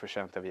hur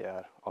oförtjänta vi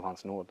är av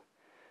hans nåd.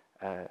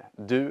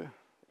 Du,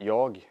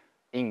 jag,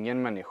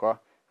 ingen människa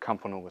kan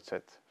på något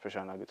sätt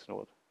förtjäna Guds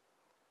nåd.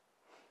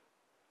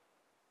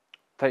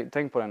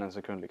 Tänk på den en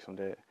sekund.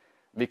 Liksom.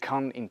 Vi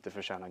kan inte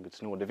förtjäna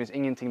Guds nåd. Det finns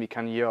ingenting vi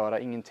kan göra,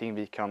 ingenting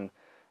vi kan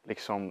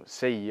liksom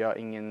säga,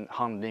 ingen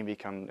handling vi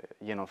kan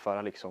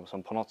genomföra liksom,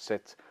 som på något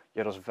sätt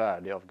gör oss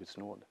värdiga av Guds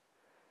nåd.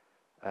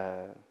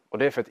 Och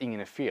det är för att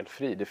ingen är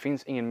felfri. Det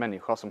finns ingen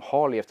människa som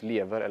har levt,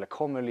 lever eller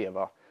kommer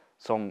leva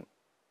som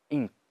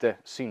inte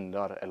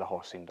syndar eller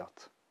har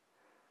syndat.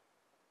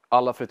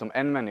 Alla förutom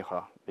en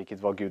människa, vilket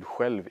var Gud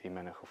själv i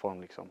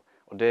människoform. Liksom.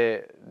 Och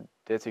det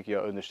tycker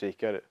jag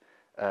understryker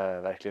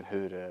verkligen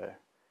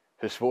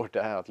hur svårt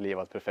det är att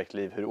leva ett perfekt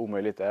liv. Hur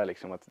omöjligt det är.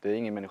 Liksom, att det är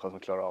ingen människa som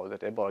klarar av det.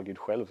 Det är bara Gud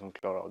själv som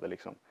klarar av det.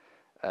 Liksom.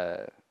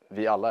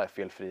 Vi alla är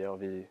felfria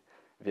och vi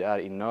är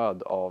i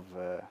nöd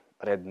av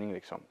räddning.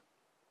 Liksom.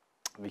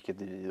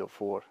 Vilket vi då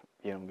får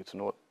genom Guds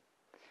nåd.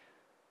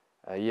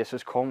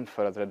 Jesus kom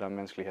för att rädda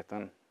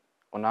mänskligheten.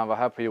 Och när han var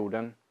här på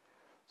jorden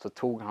så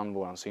tog han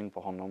våran synd på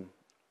honom.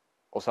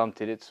 Och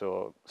samtidigt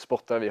så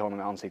spottar vi honom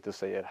i ansiktet och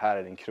säger: här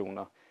är din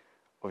krona.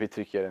 Och vi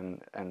trycker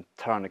en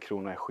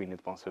törnekrona i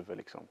skinnet på hans huvud.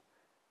 Liksom.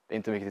 Det är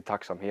inte mycket till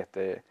tacksamhet.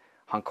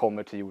 Han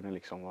kommer till jorden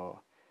liksom, och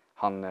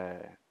han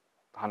är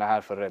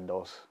här för att rädda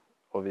oss.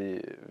 Och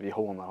vi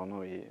hånar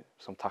honom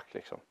som tack.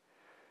 Liksom.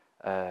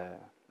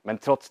 Men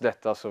trots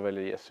detta så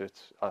väljer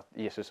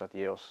Jesus att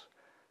ge oss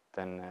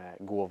den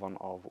gåvan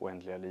av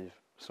oändliga liv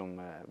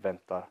som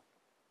väntar.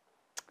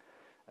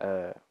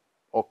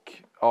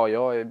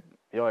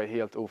 Jag är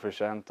helt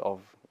oförtjänt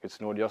av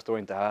Guds nåd. Jag står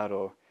inte här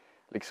och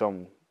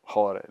liksom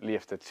har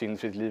levt ett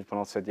syndfritt liv på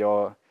något sätt.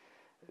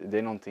 Det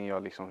är någonting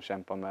jag liksom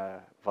kämpar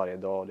med varje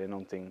dag. Det är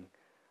någonting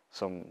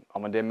som,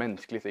 men det är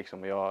mänskligt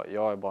liksom.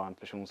 Jag är bara en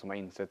person som har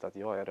insett att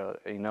jag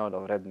är i nöd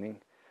av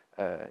räddning.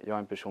 Jag är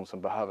en person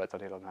som behöver ta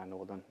del av den här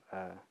nåden.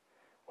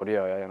 Och det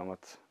gör jag genom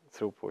att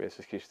tro på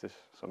Jesus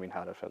Kristus som min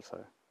Herre och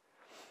frälsare.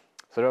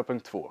 Så det var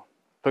punkt 2.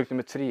 Punkt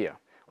nummer 3.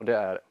 Och det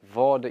är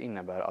vad det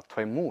innebär att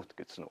ta emot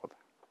Guds nåd.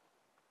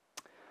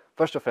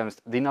 Först och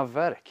främst, dina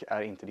verk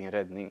är inte din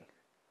räddning.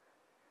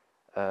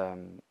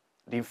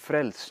 Din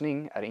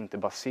frälsning är inte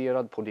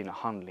baserad på dina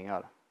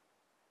handlingar.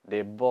 Det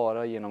är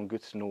bara genom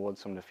Guds nåd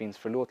som det finns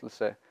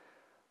förlåtelse,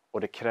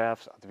 och det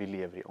krävs att vi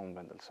lever i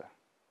omvändelse.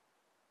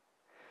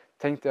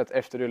 Tänk dig att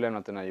efter du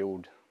lämnat denna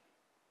jord,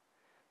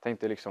 tänk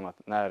dig liksom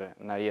att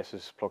när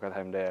Jesus plockat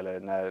hem dig, eller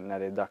när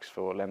det är dags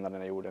för att lämna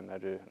denna jorden,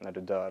 när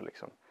du dör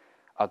liksom,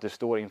 att du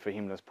står inför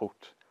himlens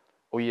port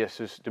och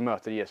du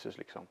möter Jesus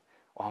liksom,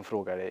 och han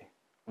frågar dig: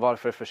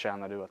 varför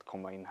förtjänar du att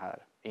komma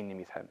in i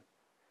mitt hem?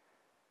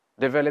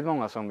 Det är väldigt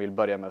många som vill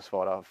börja med att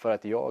svara: för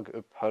att jag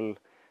upphöll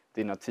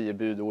dina 10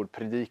 budord,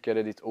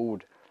 predikade ditt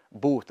ord,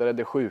 botade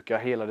det sjuka,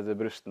 helade det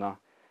brustna,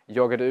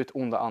 jagade ut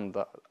onda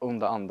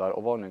andar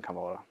och vad det nu kan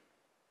vara.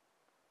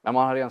 Men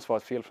man har redan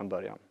svarat fel från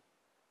början.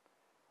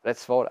 Rätt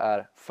svar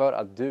är: för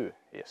att du,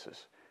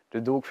 Jesus, du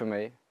dog för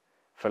mig,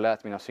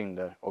 förlät mina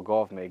synder och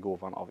gav mig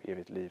gåvan av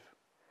evigt liv,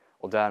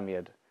 och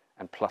därmed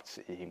en plats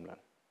i himlen.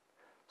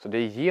 Så det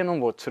är genom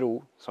vår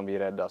tro som vi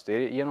räddas. Det är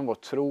genom vår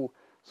tro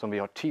som vi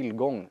har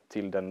tillgång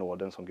till den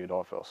nåden som Gud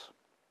har för oss.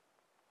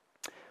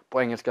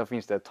 På engelska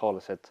finns det ett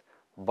talesätt: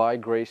 by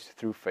grace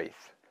through faith,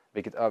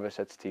 vilket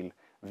översätts till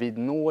vid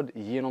nåd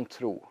genom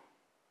tro.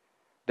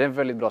 Det är en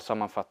väldigt bra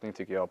sammanfattning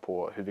tycker jag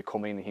på hur vi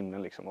kommer in i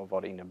himlen liksom, och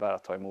vad det innebär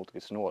att ta emot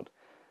Guds nåd.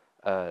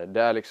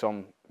 Det är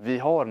liksom, vi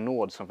har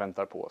nåd som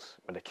väntar på oss,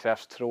 men det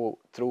krävs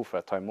tro för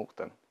att ta emot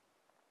den.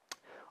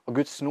 Och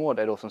Guds nåd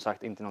är då som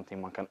sagt inte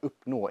någonting man kan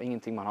uppnå,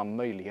 ingenting man har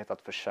möjlighet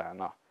att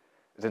förtjäna,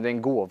 utan det är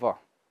en gåva.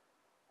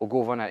 Och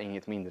gåvan är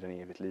inget mindre än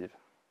evigt liv.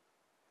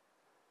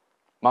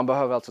 Man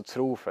behöver alltså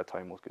tro för att ta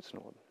emot Guds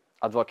nåd.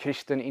 Att vara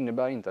kristen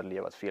innebär inte att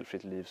leva ett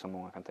felfritt liv som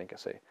många kan tänka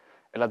sig,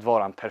 eller att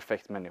vara en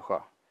perfekt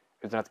människa,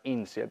 utan att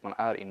inse att man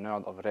är i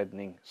nöd av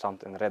räddning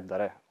samt en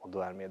räddare, och då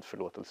är med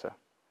förlåtelse.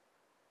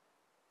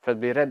 För att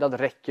bli räddad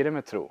räcker det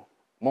med tro.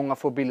 Många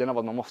får bilden av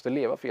att man måste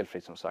leva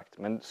felfritt som sagt,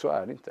 men så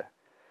är det inte.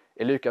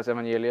 I Lukas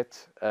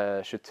evangeliet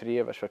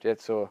 23, vers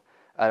 41 så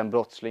är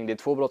det är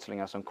 2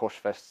 brottslingar som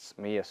korsfästs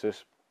med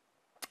Jesus.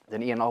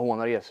 Den ena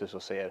hånar Jesus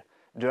och säger: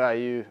 du är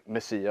ju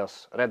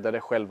Messias, rädda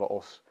dig själv och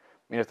oss.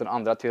 Men den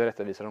andra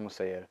tillrättavisar dem och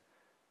säger: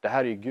 det här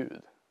är ju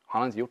Gud,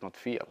 han har inte gjort något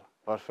fel.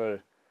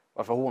 Varför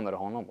hånar du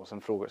honom? Och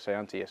sen säger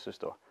han till Jesus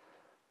då: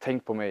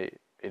 tänk på mig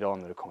idag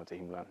när du kommer till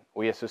himlen.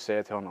 Och Jesus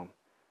säger till honom: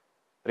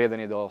 redan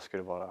idag ska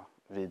du vara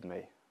vid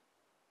mig,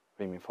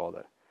 vid min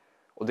fader.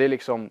 Och det är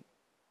liksom,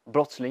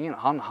 brottslingen,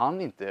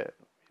 han inte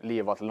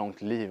leva ett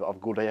långt liv av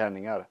goda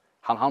gärningar.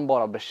 Han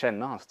bara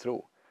bekänna hans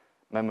tro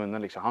med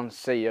munnen liksom. Han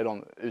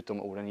säger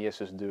utom orden: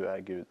 Jesus, du är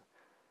Gud.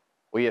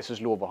 Och Jesus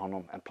lovar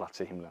honom en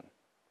plats i himlen.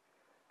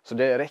 Så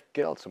det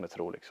räcker alltså med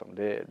tro liksom.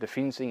 Det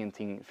finns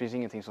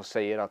ingenting som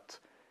säger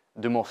att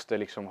du måste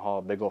liksom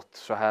ha begått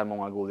så här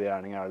många goda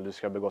gärningar, eller du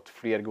ska ha begått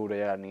fler goda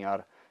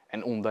gärningar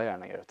än onda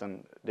gärningar,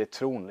 utan det är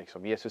tron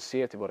liksom. Jesus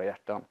ser till våra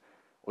hjärtan,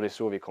 och det är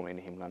så vi kommer in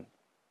i himlen.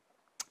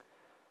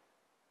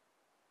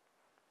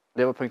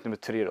 Det var punkt nummer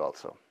 3 då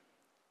alltså.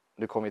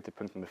 Nu kommer vi till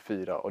punkt nummer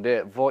 4, och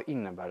vad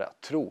innebär det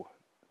att tro?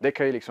 Det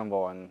kan ju liksom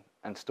vara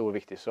en stor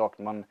viktig sak.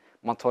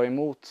 Man tar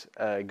emot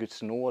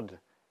Guds nåd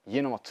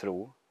genom att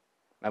tro.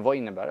 Men vad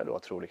innebär det då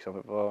att tro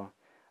liksom?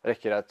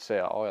 Räcker det att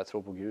säga: ja, jag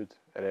tror på Gud?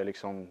 Är det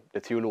liksom det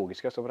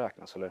teologiska som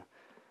räknas? Eller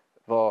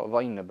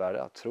vad innebär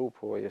det att tro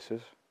på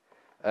Jesus?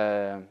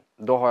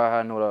 Då har jag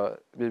här några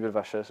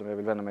bibelverser som jag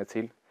vill vända mig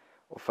till.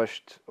 Och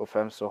först och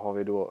främst så har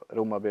vi då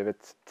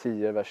Romarbrevet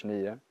 10, vers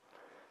 9.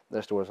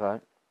 Där står det så här: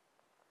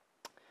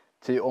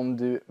 ty om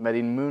du med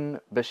din mun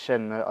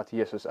bekänner att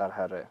Jesus är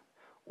Herre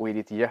och i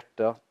ditt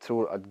hjärta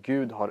tror att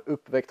Gud har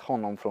uppväckt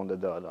honom från de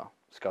döda,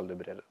 skall du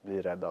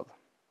bli räddad.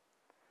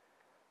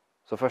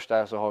 Så först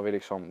där så har vi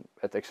liksom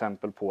ett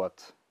exempel på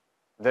att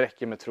det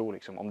räcker med tro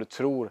liksom. Om du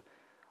tror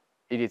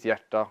i ditt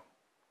hjärta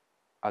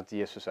att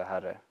Jesus är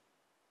Herre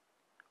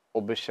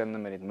och bekänner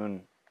med din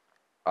mun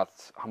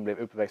att han blev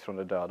uppväckt från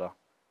de döda,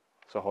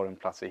 så har du en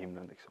plats i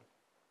himlen liksom.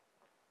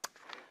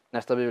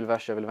 Nästa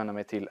bibelvers jag vill vända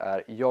mig till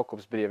är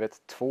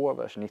Jakobsbrevet 2,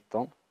 vers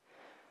 19.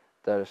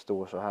 Där det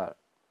står så här: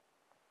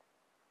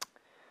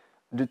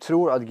 du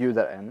tror att Gud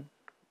är en,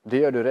 det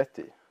gör du rätt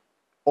i.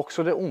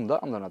 Också de onda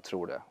andarna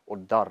tror det och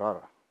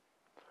darrar.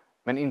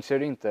 Men inser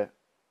du inte,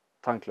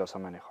 tanklösa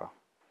människa,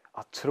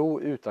 att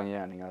tro utan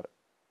gärningar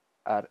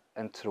är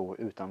en tro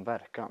utan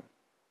verkan?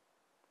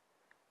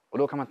 Och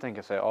då kan man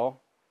tänka sig, ja,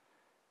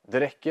 det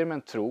räcker med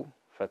en tro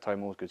för att ta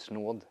emot Guds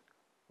nåd.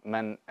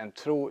 Men en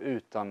tro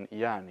utan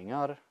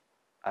gärningar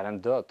är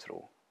en död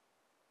tro.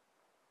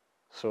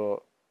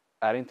 Så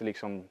är det inte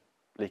liksom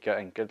lika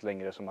enkelt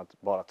längre som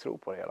att bara tro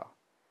på det hela.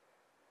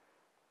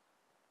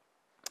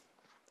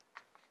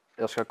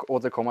 Jag ska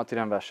återkomma till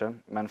den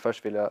versen, men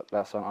först vill jag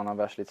läsa en annan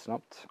vers lite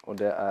snabbt. Och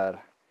det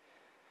är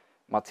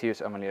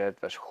Matteus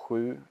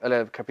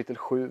evangeliet kapitel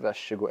 7, vers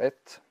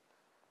 21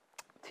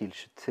 till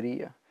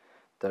 23.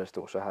 Där det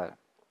står så här: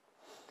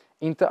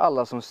 inte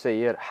alla som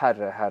säger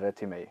Herre, Herre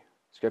till mig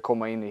ska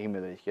komma in i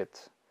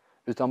himmelriket,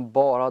 utan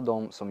bara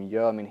de som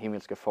gör min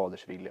himmelska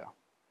faders vilja.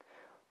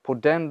 På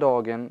den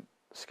dagen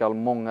skall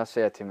många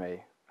säga till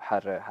mig,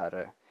 Herre,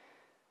 Herre,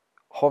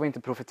 har vi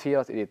inte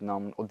profeterat i ditt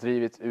namn och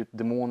drivit ut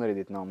demoner i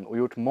ditt namn och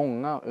gjort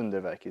många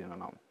underverk i dina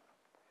namn?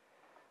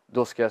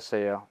 Då ska jag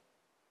säga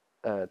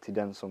till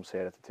den som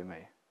säger detta till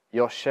mig: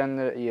 jag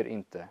känner er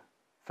inte,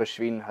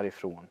 försvinn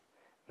härifrån,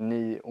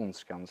 ni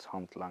ondskans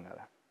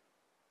hantlangare.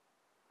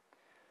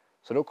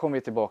 Så då kommer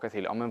vi tillbaka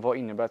till, men vad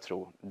innebär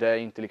tro? Det är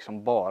inte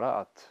liksom bara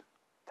att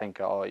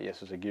tänka att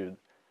Jesus är Gud,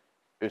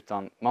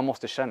 utan man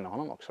måste känna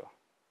honom också.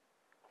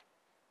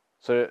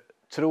 Så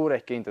tro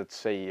räcker inte att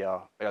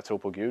säga jag tror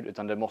på Gud,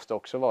 utan det måste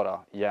också vara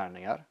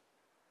gärningar.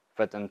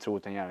 För att en tro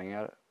utan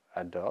gärningar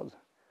är död.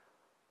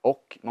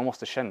 Och man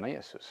måste känna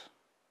Jesus.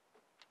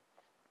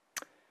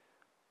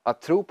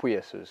 Att tro på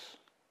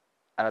Jesus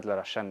är att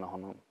lära känna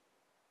honom.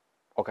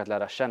 Och att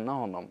lära känna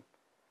honom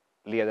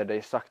leder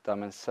dig sakta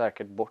men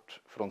säkert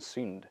bort från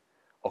synd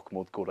och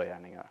mot goda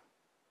gärningar.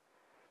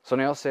 Så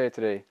när jag säger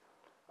till dig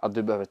att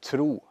du behöver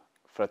tro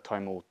för att ta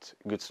emot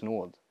Guds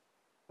nåd,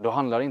 då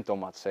handlar det inte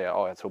om att säga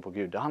jag tror på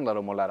Gud. Det handlar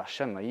om att lära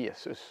känna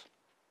Jesus.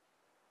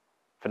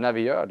 För när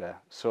vi gör det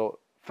så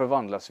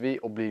förvandlas vi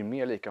och blir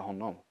mer lika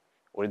honom.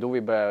 Och det är då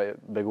vi börjar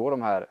begå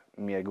de här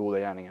mer goda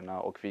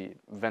gärningarna och vi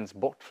vänds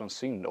bort från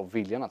synd och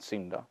viljan att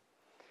synda.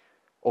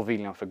 Och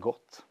viljan för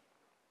gott.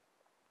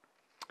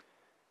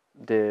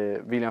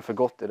 Viljan för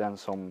gott är den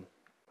som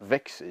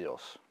väcks i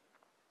oss.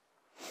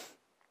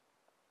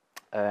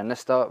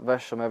 Nästa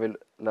vers som jag vill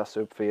läsa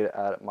upp för er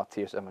är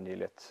Matteus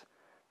evangeliet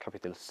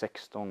kapitel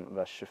 16,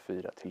 vers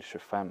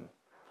 24-25.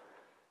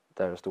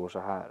 Där det står så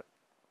här.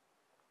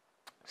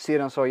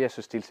 Sedan sa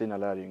Jesus till sina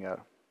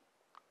lärjungar: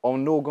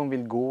 om någon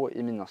vill gå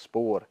i mina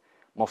spår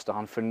måste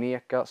han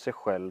förneka sig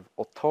själv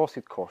och ta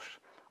sitt kors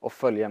och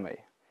följa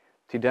mig.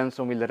 Till den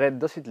som vill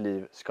rädda sitt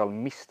liv skall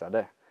mista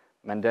det,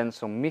 men den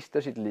som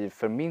mister sitt liv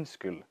för min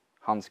skull,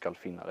 han skall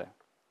finna det.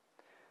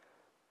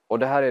 Och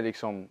det här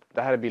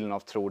är bilden av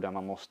tro där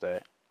man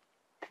måste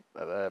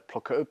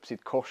plocka upp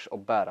sitt kors och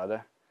bära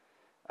det.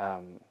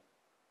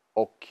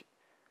 Och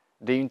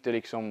det är ju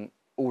inte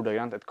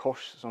ordagrant ett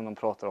kors som de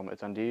pratar om,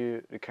 utan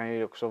det kan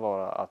ju också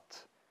vara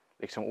att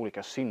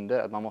olika synder,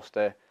 att man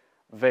måste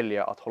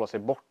välja att hålla sig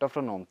borta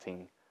från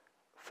någonting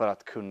för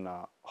att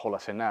kunna hålla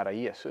sig nära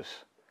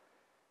Jesus.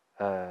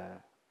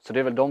 Så det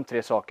är väl de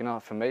tre sakerna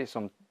för mig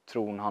som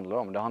tron handlar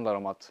om. Det handlar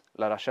om att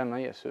lära känna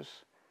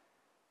Jesus.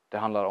 Det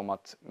handlar om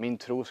att min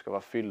tro ska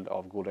vara fylld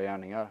av goda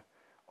gärningar.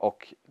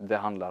 Och det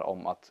handlar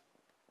om att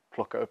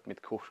plocka upp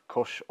mitt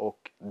kors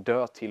och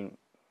dö till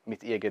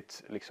mitt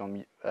eget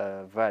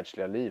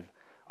världsliga liv.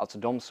 Alltså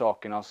de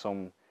sakerna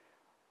som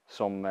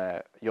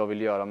jag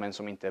vill göra men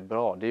som inte är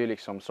bra. Det är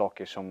ju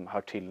saker som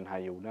hör till den här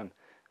jorden.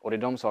 Och det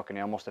är de sakerna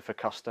jag måste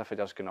förkasta för att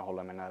jag ska kunna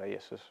hålla mig nära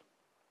Jesus.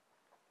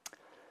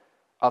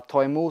 Att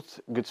ta emot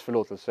Guds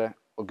förlåtelse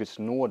och Guds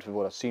nåd för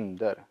våra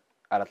synder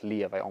är att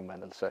leva i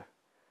omvändelse.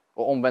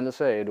 Och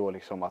omvändelse är då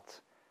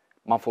att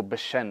man får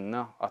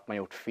bekänna att man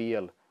gjort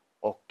fel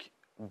och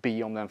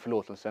be om den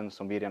förlåtelsen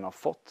som vi redan har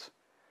fått.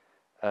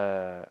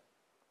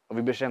 Och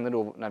vi bekänner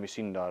då när vi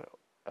syndar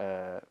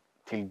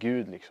till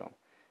Gud.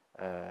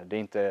 Det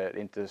är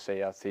inte att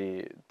säga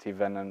till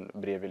vännen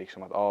bredvid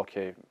att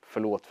okej,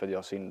 förlåt för att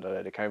jag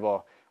syndade. Det kan ju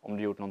vara om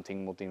du gjort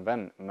någonting mot din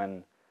vän,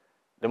 men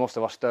det måste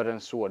vara större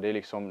än så. Det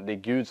är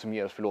Gud som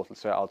ger oss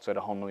förlåtelse, alltså är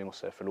det honom vi måste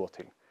säga förlåt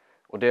till.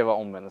 Och det är vad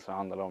omvändelsen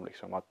handlar om.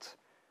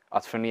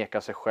 Att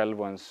förneka sig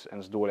själv och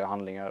ens dåliga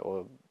handlingar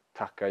och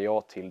tacka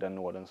ja till den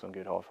nåden som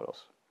Gud har för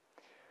oss.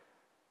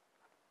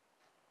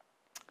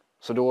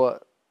 Så då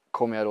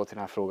kommer jag till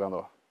den här frågan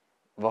då.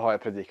 Vad har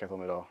jag predikat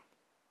om idag?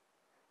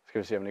 Ska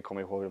vi se om ni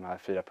kommer ihåg de här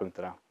 4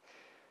 punkterna.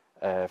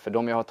 För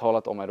de jag har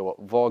talat om är då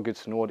vad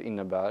Guds nåd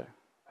innebär,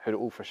 hur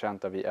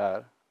oförtjänta vi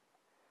är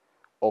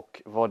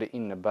och vad det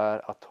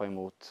innebär att ta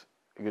emot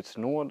Guds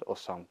nåd och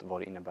samt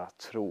vad det innebär att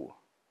tro.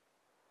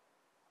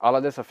 Alla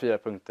dessa 4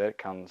 punkter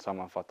kan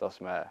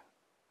sammanfattas med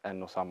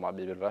en och samma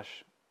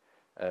bibelvers,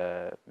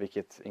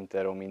 vilket inte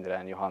är mindre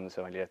än Johannes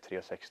evangeliet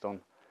 3:16,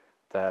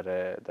 där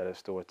det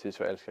står: ty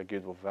så älskar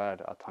Gud vår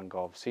värld att han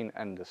gav sin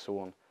enda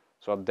son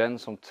så att den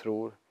som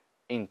tror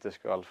inte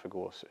ska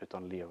förgås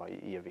utan leva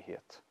i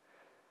evighet.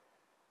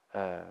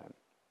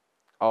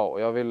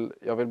 Och jag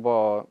vill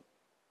bara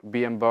be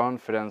en bön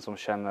för den som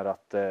känner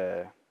att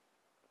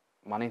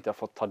man inte har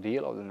fått ta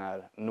del av den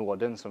här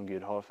nåden som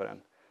Gud har för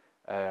en.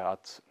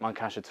 Att man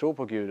kanske tror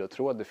på Gud och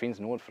tror att det finns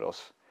nåd för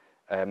oss.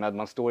 Men att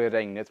man står i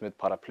regnet med ett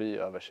paraply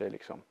över sig.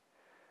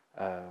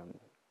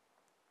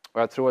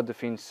 Och jag tror att det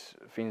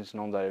finns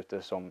någon där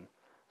ute som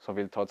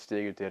vill ta ett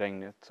steg ut i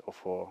regnet och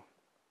få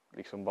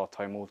bara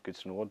ta emot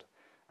Guds nåd.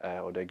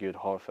 Och det Gud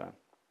har för en.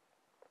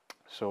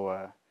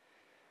 Så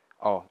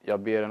jag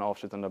ber en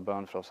avslutande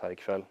bön för oss här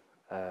ikväll.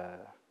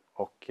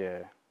 Och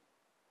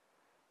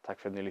tack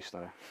för att ni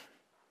lyssnade.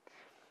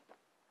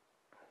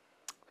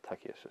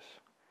 Tack Jesus.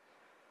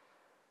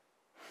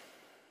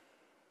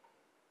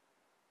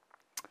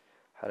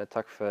 Herre,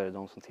 tack för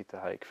de som tittar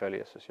här ikväll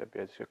Jesus. Jag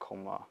ber att du ska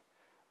komma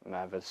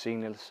med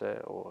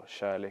välsignelse och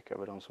kärlek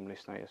över de som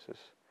lyssnar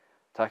Jesus.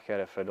 Tack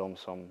Herre för de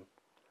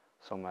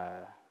som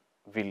är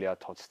villiga att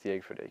ta ett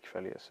steg för dig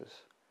ikväll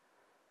Jesus.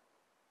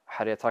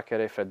 Herre, jag tackar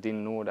dig för att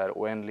din nåd är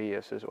oändlig,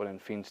 Jesus, och den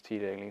finns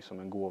tillgänglig som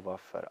en gåva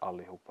för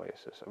allihopa,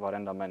 Jesus.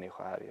 Varenda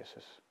människa här,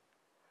 Jesus.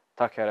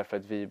 Tack, Herre, för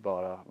att vi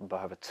bara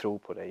behöver tro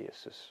på dig,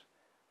 Jesus,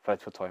 för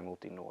att få ta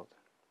emot din nåd.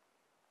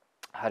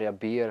 Herre, jag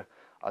ber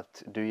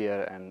att du ger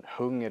en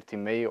hunger till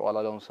mig och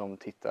alla de som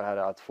tittar,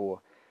 Herre, att få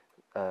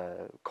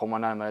komma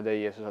närmare dig,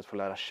 Jesus, att få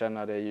lära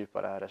känna dig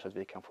djupare, Herre, så att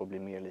vi kan få bli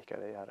mer lika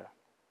dig, Herre.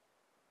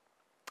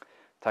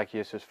 Tack,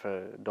 Jesus,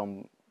 för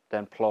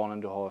den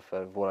planen du har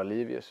för våra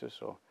liv,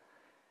 Jesus, och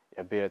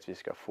jag ber att vi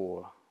ska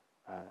få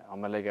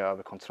lägga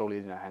över kontroll i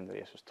dina händer,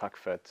 Jesus. Tack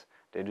för att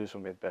det är du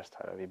som vet bäst,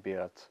 Herre. Vi ber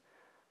att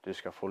du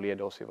ska få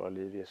leda oss i våra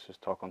liv, Jesus.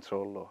 Ta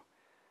kontroll och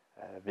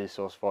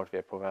visa oss vart vi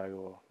är på väg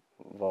och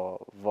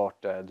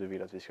vart det är du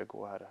vill att vi ska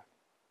gå, Herre.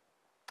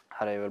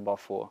 Herre, jag vill bara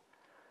få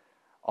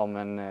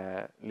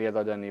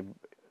leda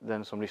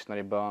den som lyssnar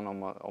i bön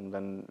om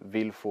den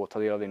vill få ta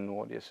del av din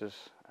nåd,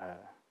 Jesus.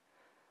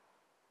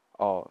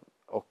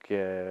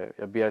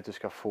 Jag ber att du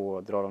ska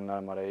få dra dem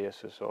närmare,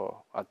 Jesus,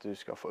 och att du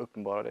ska få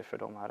uppenbara dig för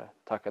dem, Herre.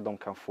 Tack att de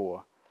kan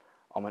få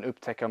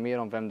upptäcka mer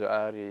om vem du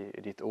är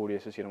i ditt ord,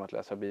 Jesus, genom att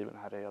läsa Bibeln,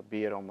 Herre. Jag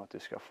ber om att du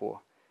ska få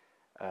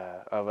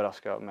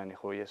överraska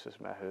människor, Jesus,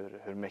 med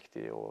hur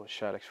mäktig och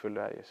kärleksfull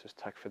du är, Jesus.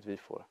 Tack för att vi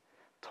får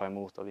ta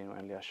emot av din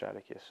oändliga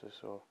kärlek,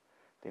 Jesus, och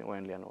din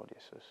oändliga nåd,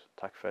 Jesus.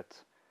 Tack för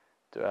att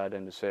du är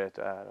den du säger att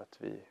du är,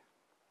 att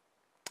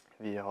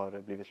vi har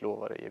blivit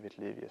lovade evigt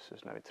liv,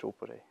 Jesus, när vi tror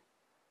på dig.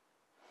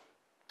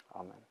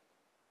 Amen.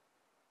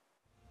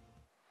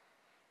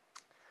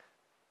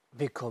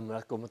 Vi kommer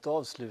att gå mot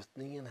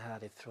avslutningen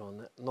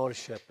härifrån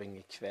Norrköping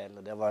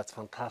ikväll. Det har varit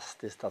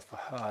fantastiskt att få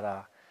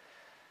höra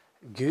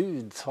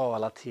Gud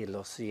tala till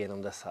oss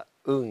genom dessa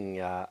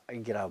unga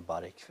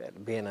grabbar ikväll.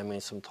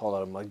 Benjamin som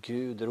talar om att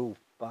Gud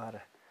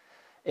ropar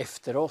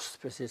efter oss,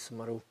 precis som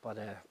man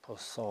ropade på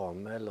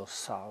Samuel och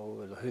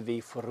Saul, och hur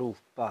vi får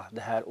ropa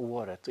det här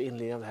året och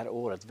inledningen av det här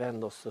året,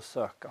 vända oss och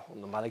söka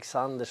honom.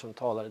 Alexander som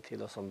talade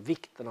till oss om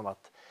vikten av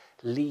att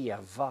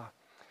leva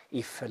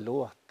i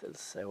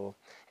förlåtelse, och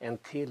en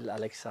till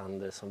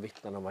Alexander som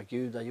vittnar om vad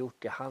Gud har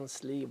gjort i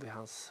hans liv och i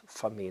hans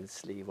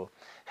familjs liv. Och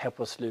här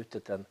på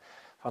slutet en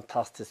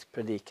fantastisk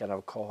predikan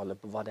av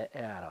Kaleb på vad det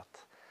är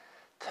att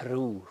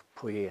tro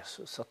på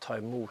Jesus, att ta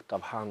emot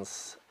av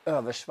hans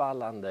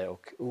översvallande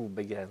och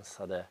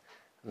obegränsade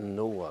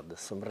nåd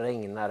som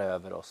regnar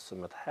över oss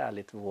som ett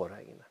härligt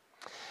vårregn.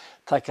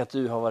 Tack att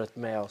du har varit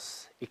med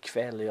oss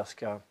ikväll. Jag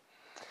ska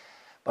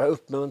bara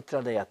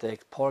uppmuntra dig att det är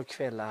ett par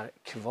kvällar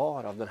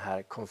kvar av den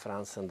här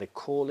konferensen The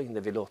Calling,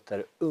 där vi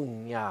låter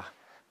unga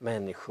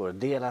människor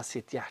dela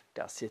sitt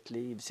hjärta, sitt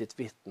liv, sitt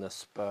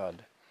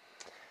vittnesbörd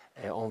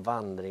om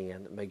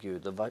vandringen med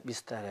Gud. Och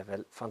visst är det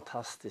väl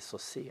fantastiskt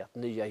att se att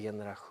nya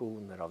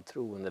generationer av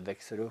troende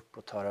växer upp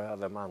och tar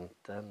över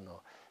manteln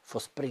och får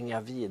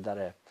springa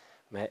vidare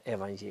med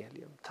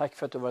evangelium. Tack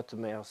för att du har varit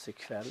med oss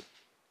ikväll.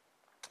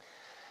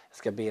 Jag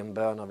ska be en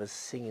bön av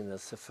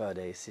välsignelse för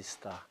dig i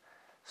sista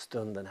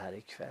stunden här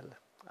ikväll.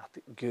 Att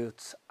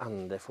Guds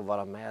ande får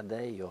vara med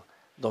dig, och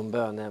de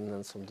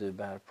bönämnen som du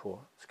bär på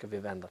ska vi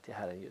vända till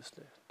Herren just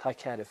nu.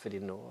 Tack, Herre, för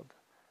din nåd.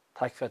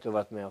 Tack för att du har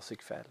varit med oss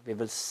ikväll. Vi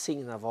vill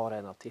signa var och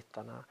en av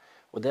tittarna.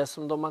 Och det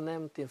som de har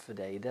nämnt inför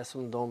dig, det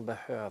som de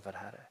behöver,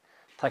 Herre.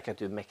 Tack att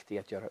du är mäktig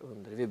att göra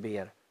under. Vi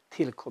ber,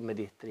 tillkom med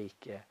ditt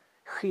rike.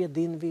 Ske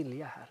din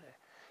vilja, Herre.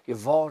 I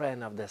var och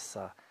en av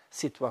dessa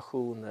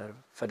situationer,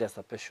 för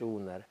dessa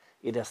personer,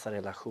 i dessa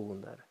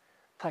relationer.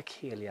 Tack,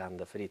 helige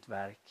Ande, för ditt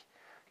verk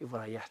i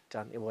våra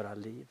hjärtan, i våra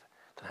liv.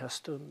 Den här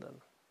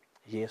stunden.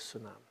 I Jesu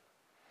namn.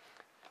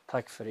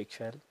 Tack för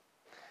ikväll.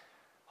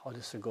 Ha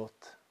det så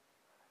gott.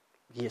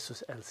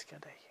 Jesus älskar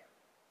dig.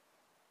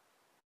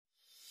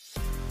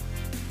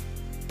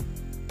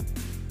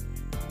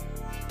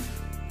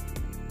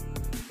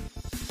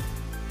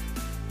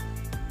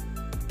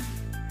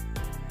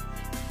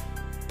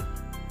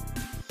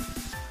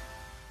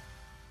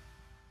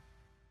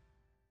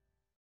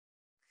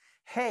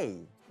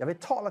 Hej! Jag vill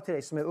tala till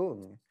dig som är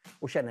ung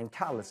och känner en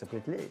kallelse på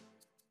ditt liv.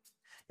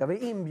 Jag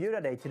vill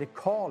inbjuda dig till The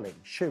Calling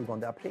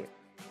 20 april.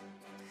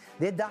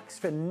 Det är dags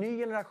för en ny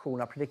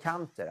generation av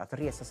predikanter att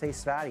resa sig i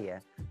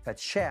Sverige för att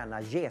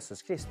tjäna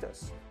Jesus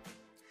Kristus.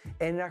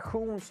 En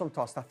generation som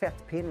tar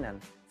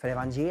stafettpinnen för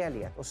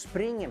evangeliet och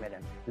springer med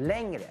den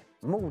längre,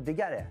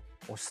 modigare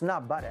och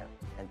snabbare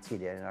än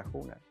tidigare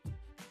generationer.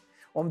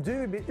 Om du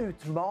vill bli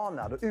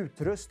utmanad och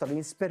utrustad och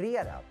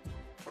inspirerad,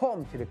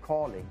 kom till The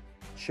Calling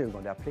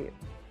 20 april.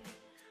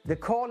 The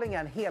Calling är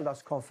en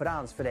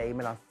heldagskonferens för dig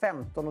mellan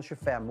 15 och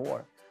 25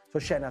 år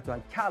som känner att du har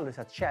en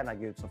kallelse att tjäna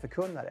Gud som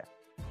förkunnare.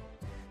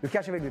 Du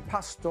kanske vill bli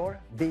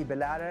pastor,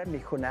 bibellärare,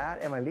 missionär,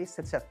 evangelist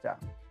etc.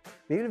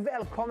 Vi vill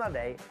välkomna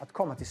dig att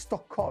komma till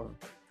Stockholm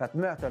för att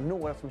möta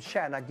några som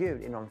tjänar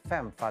Gud inom de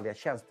femfaldiga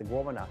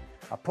tjänstegåvorna: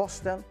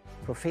 aposteln,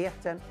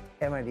 profeten,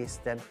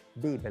 evangelisten,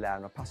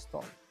 bibelläraren och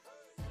pastorn.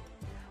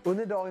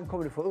 Under dagen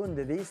kommer du få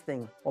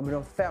undervisning om hur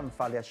de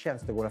femfaldiga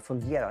tjänstegåvorna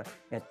fungerar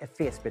enligt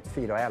Efesierbrevet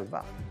 4 och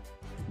 11.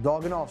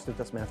 Dagen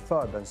avslutas med en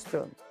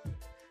förbönstund.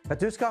 För att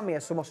du ska ha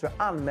med så måste du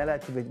anmäla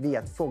dig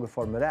via ett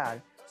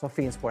frågeformulär som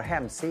finns på vår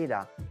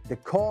hemsida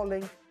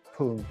thecalling.se.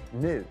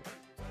 rskonferens.nu.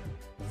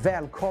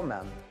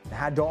 Välkommen! Den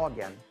här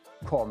dagen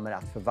kommer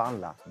att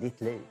förvandla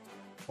ditt liv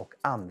och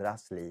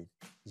andras liv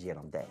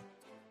genom dig.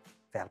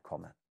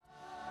 Välkommen!